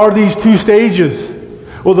 What are these two stages?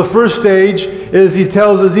 Well, the first stage is he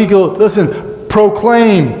tells Ezekiel, listen,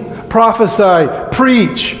 proclaim, prophesy,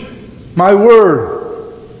 preach my word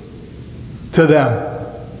to them,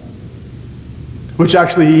 which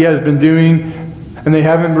actually he has been doing, and they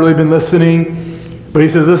haven't really been listening. But he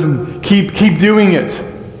says, listen, keep doing it.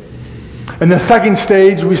 And the second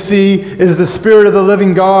stage we see is the Spirit of the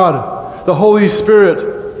living God, the Holy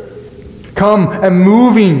Spirit, come and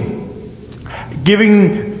moving,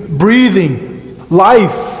 giving, breathing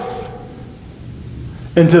life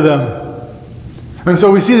into them. And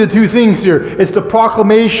so we see the two things here. It's the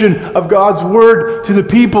proclamation of God's word to the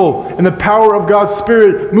people and the power of God's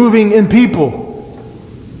Spirit moving in people.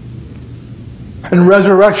 And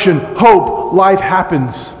resurrection, hope, life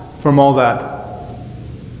happens from all that.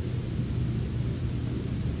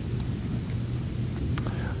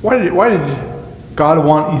 Why did God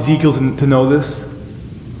want Ezekiel to know this?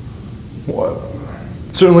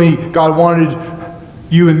 Certainly, God wanted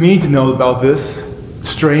you and me to know about this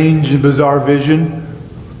strange and bizarre vision.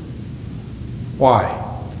 Why?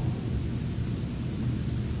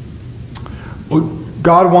 Well,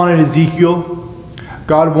 God wanted Ezekiel.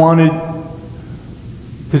 God wanted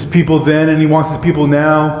his people then, and he wants his people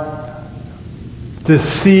now to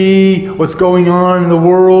see what's going on in the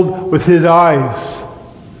world with his eyes.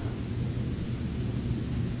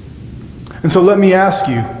 And so let me ask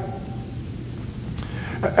you,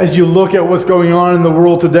 as you look at what's going on in the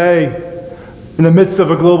world today, in the midst of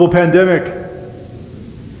a global pandemic,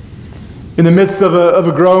 in the midst of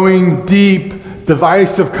a growing, deep,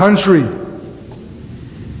 divisive country,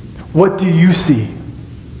 what do you see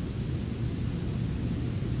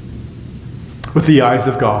with the eyes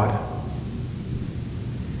of God?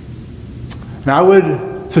 Now I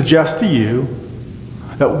would suggest to you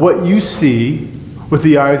that what you see with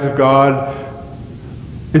the eyes of God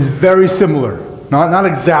is very similar. Not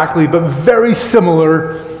exactly, but very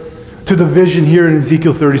similar to the vision here in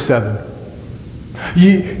Ezekiel 37.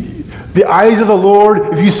 The eyes of the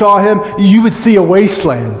Lord, if you saw him, you would see a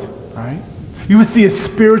wasteland, right? You would see a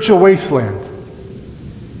spiritual wasteland.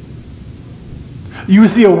 You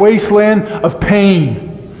would see a wasteland of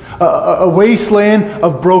pain, a wasteland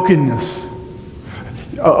of brokenness,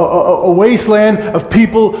 a wasteland of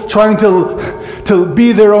people trying to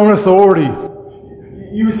be their own authority.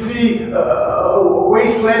 You would see a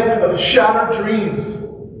wasteland of shattered dreams.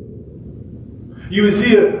 You would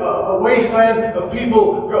see a wasteland of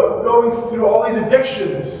people going through all these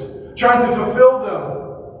addictions, trying to fulfill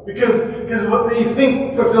them, because what they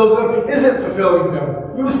think fulfills them isn't fulfilling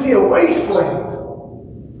them. You would see a wasteland.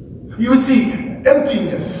 You would see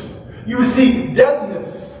emptiness. You would see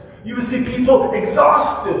deadness. You would see people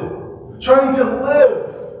exhausted, trying to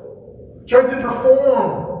live, trying to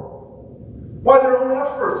perform by their own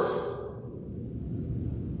efforts.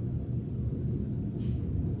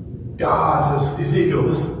 God says, Ezekiel,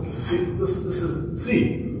 this is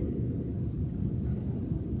see.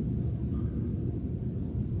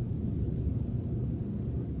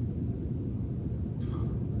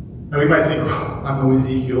 Now we might think, well, I'm no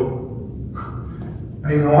Ezekiel. I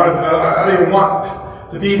don't even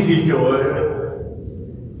want to be Ezekiel.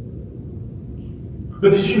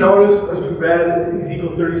 But did you notice, as we read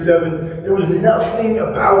Ezekiel 37, there was nothing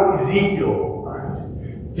about Ezekiel.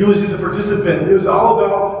 He was just a participant. It was all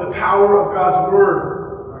about the power of God's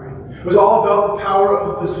Word. It was all about the power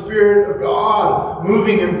of the Spirit of God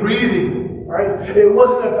moving and breathing. It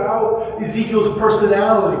wasn't about Ezekiel's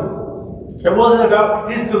personality. It wasn't about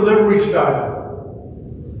his delivery style.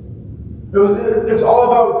 It's all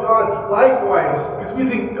about God likewise. Because we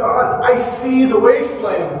think, God, I see the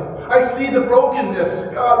wasteland. I see the brokenness.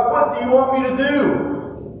 God, what do you want me to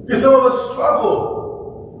do? Because some of us struggle.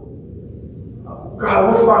 God,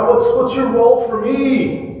 what's your role for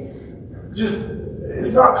me?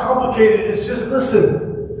 It's not complicated. It's just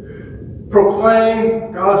listen.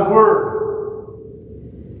 Proclaim God's Word.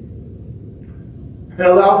 And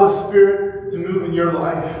allow the Spirit to move in your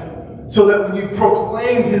life. So that when you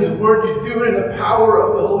proclaim His Word, you do it in the power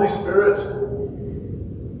of the Holy Spirit.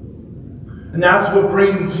 And that's what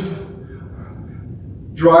brings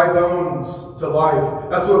dry bones to life.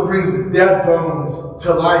 That's what brings dead bones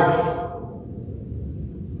to life.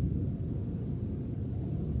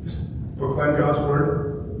 Just proclaim God's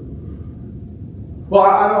Word. Well,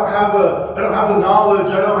 I don't have the knowledge.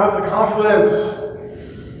 I don't have the confidence.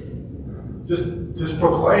 Just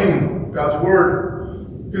proclaim God's Word.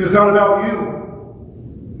 Because it's not about you.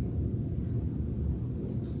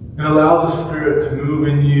 And allow the Spirit to move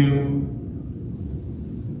in you.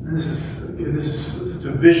 And this is such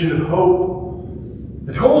a vision of hope.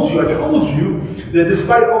 I told you that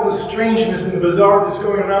despite all the strangeness and the bizarreness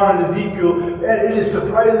going on in Ezekiel, it is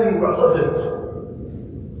surprisingly relevant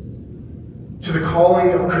to the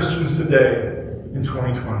calling of Christians today in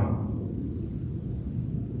 2020.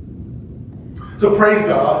 So praise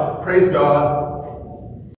God. Praise God.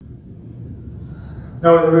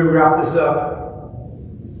 Now, as we wrap this up,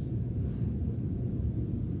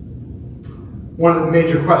 one of the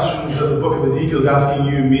major questions that the book of Ezekiel is asking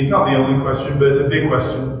you and me, it's not the only question, but it's a big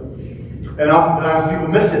question. And oftentimes people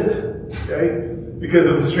miss it, okay? Because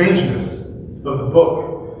of the strangeness of the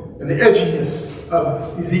book and the edginess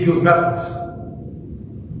of Ezekiel's methods.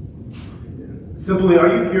 Simply, are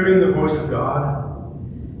you hearing the voice of God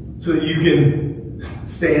so that you can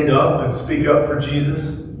stand up and speak up for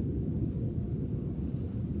Jesus?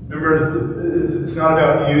 Remember, it's not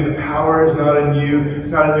about you. The power is not in you. It's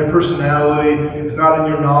not in your personality. It's not in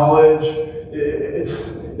your knowledge.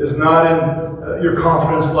 It's not in your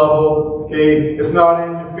confidence level. Okay? It's not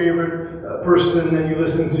in your favorite person that you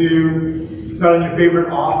listen to. It's not in your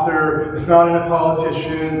favorite author. It's not in a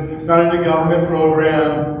politician. It's not in a government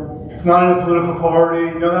program. It's not in a political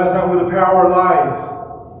party. No, that's not where the power lies.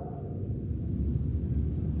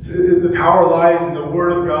 The power lies in the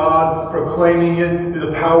Word of God, proclaiming it through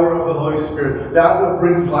the power of the Holy Spirit. That what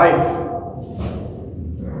brings life.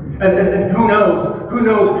 And who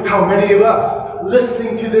knows how many of us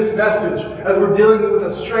listening to this message as we're dealing with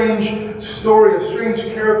a strange story, a strange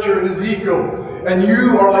character in Ezekiel, and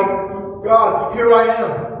you are like, God, here I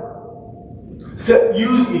am.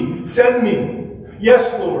 Use me, send me.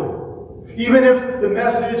 Yes, Lord. Even if the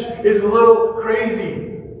message is a little crazy,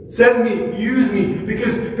 send me, use me,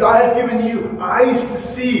 because God has given you eyes to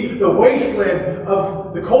see the wasteland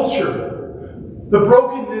of the culture, the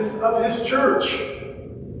brokenness of His church.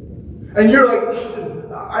 And you're like,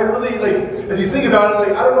 listen, I really, as you think about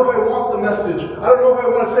it, I don't know if I want the message. I don't know if I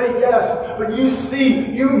want to say yes, but you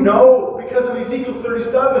see, because of Ezekiel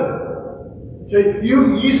 37. Okay?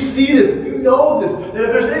 You see this, you know this, that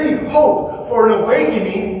if there's any hope for an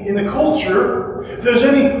awakening in the culture, if there's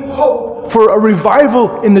any hope for a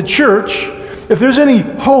revival in the church, if there's any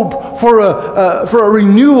hope for a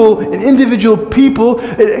renewal in individual people,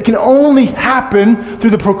 it can only happen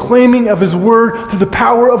through the proclaiming of His Word, through the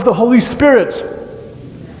power of the Holy Spirit.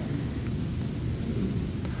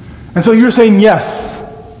 And so you're saying yes.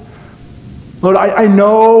 Lord, I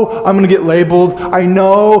know I'm going to get labeled. I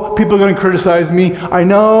know people are going to criticize me. I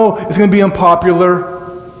know it's going to be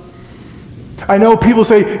unpopular. I know people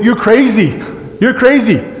say, you're crazy. You're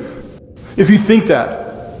crazy if you think that.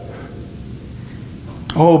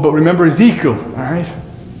 Oh, but remember Ezekiel, all right?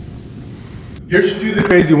 Here's to the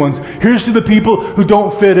crazy ones. Here's to the people who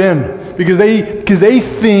don't fit in because they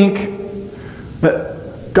think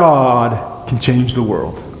that God can change the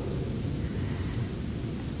world.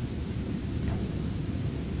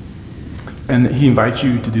 And He invites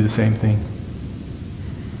you to do the same thing.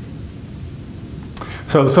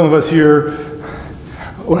 So some of us here,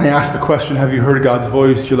 when I ask the question, have you heard God's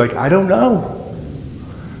voice? You're like, I don't know.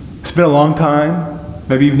 It's been a long time.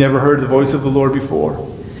 Maybe you've never heard the voice of the Lord before.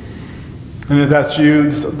 And if that's you,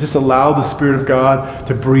 just allow the Spirit of God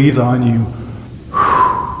to breathe on you.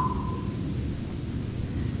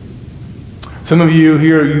 Some of you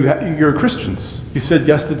here, you're Christians. You said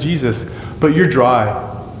yes to Jesus, but you're dry.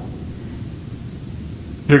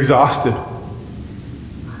 You're exhausted.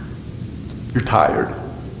 You're tired.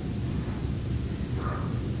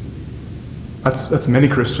 That's many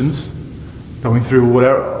Christians going through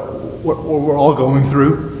what we're all going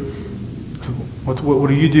through. So what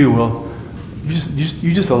do you do? Well,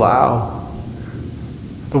 you just allow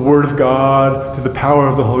the Word of God, through the power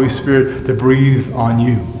of the Holy Spirit, to breathe on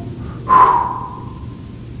you.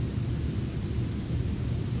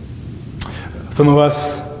 Some of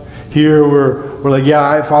us here, we're like, yeah,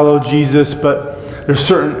 I follow Jesus, but there's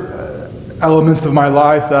certain elements of my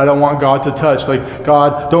life that I don't want God to touch. Like,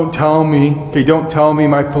 God, don't tell me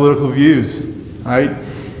my political views, right?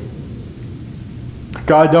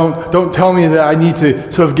 God, don't tell me that I need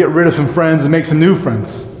to sort of get rid of some friends and make some new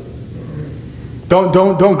friends. Don't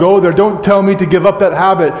go there. Don't tell me to give up that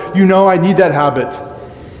habit. You know I need that habit.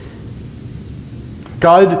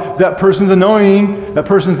 God, that person's annoying. That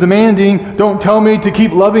person's demanding. Don't tell me to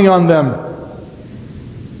keep loving on them.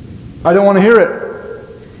 I don't want to hear it.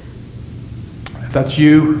 If that's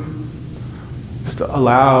you, just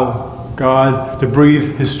allow God to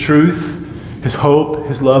breathe His truth, His hope,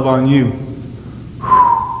 His love on you.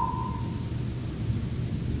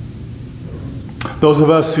 Those of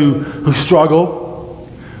us who struggle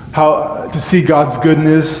to see God's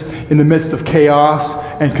goodness in the midst of chaos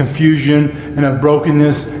and confusion and of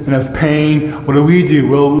brokenness and of pain, what do?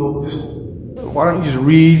 Well, why don't you just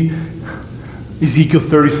read Ezekiel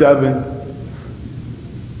 37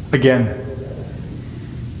 again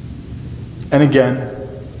and again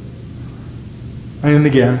and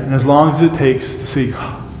again, and as long as it takes to see,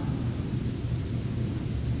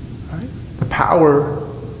 right? The power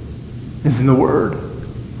is in the Word.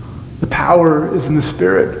 The power is in the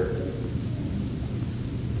Spirit.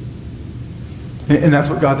 And that's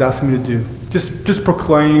what God's asking me to do. Just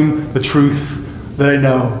proclaim the truth that I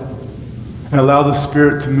know and allow the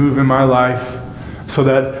Spirit to move in my life so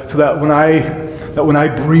that when I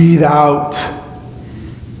breathe out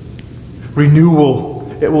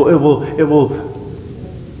renewal, it will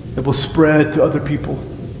spread to other people.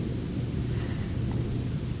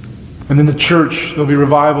 And then the church, there'll be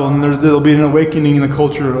revival, and there'll be an awakening in the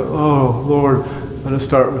culture. Oh, Lord, let us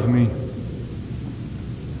start with me.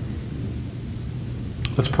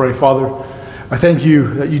 Let's pray. Father, I thank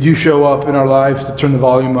you that you do show up in our lives to turn the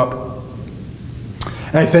volume up.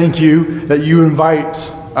 And I thank you that you invite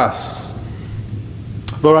us.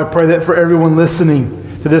 Lord, I pray that for everyone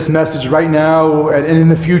listening to this message right now and in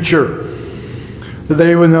the future, that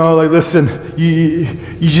they would know, like, listen,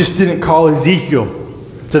 you just didn't call Ezekiel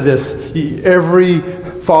to this. Every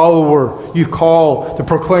follower you call to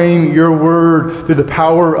proclaim your word through the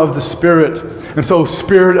power of the Spirit. And so,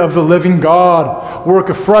 Spirit of the living God, work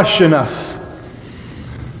afresh in us.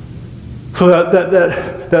 So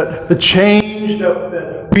that the change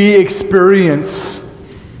that we experience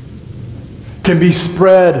can be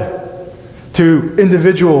spread to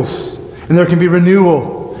individuals, and there can be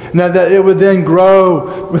renewal. And that it would then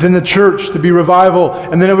grow within the church to be revival,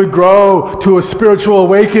 and then it would grow to a spiritual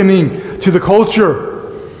awakening to the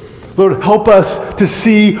culture. Lord, help us to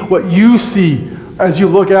see what you see as you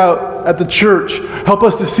look out at the church. Help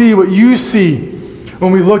us to see what you see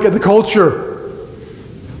when we look at the culture.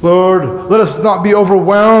 Lord, let us not be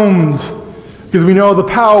overwhelmed, because we know the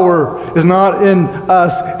power is not in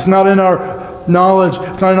us. It's not in our knowledge.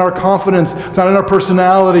 It's not in our confidence. It's not in our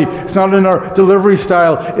personality. It's not in our delivery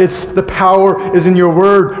style. It's the power is in your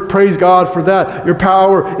word. Praise God for that. Your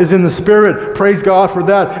power is in the Spirit. Praise God for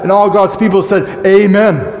that. And all God's people said,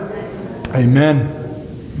 amen. Amen.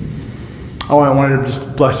 Oh, I wanted to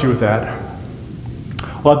just bless you with that.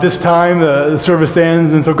 Well, at this time, the service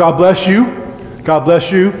ends, and so God bless you. God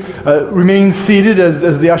bless you. Remain seated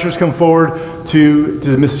as the ushers come forward to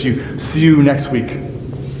dismiss you. See you next week.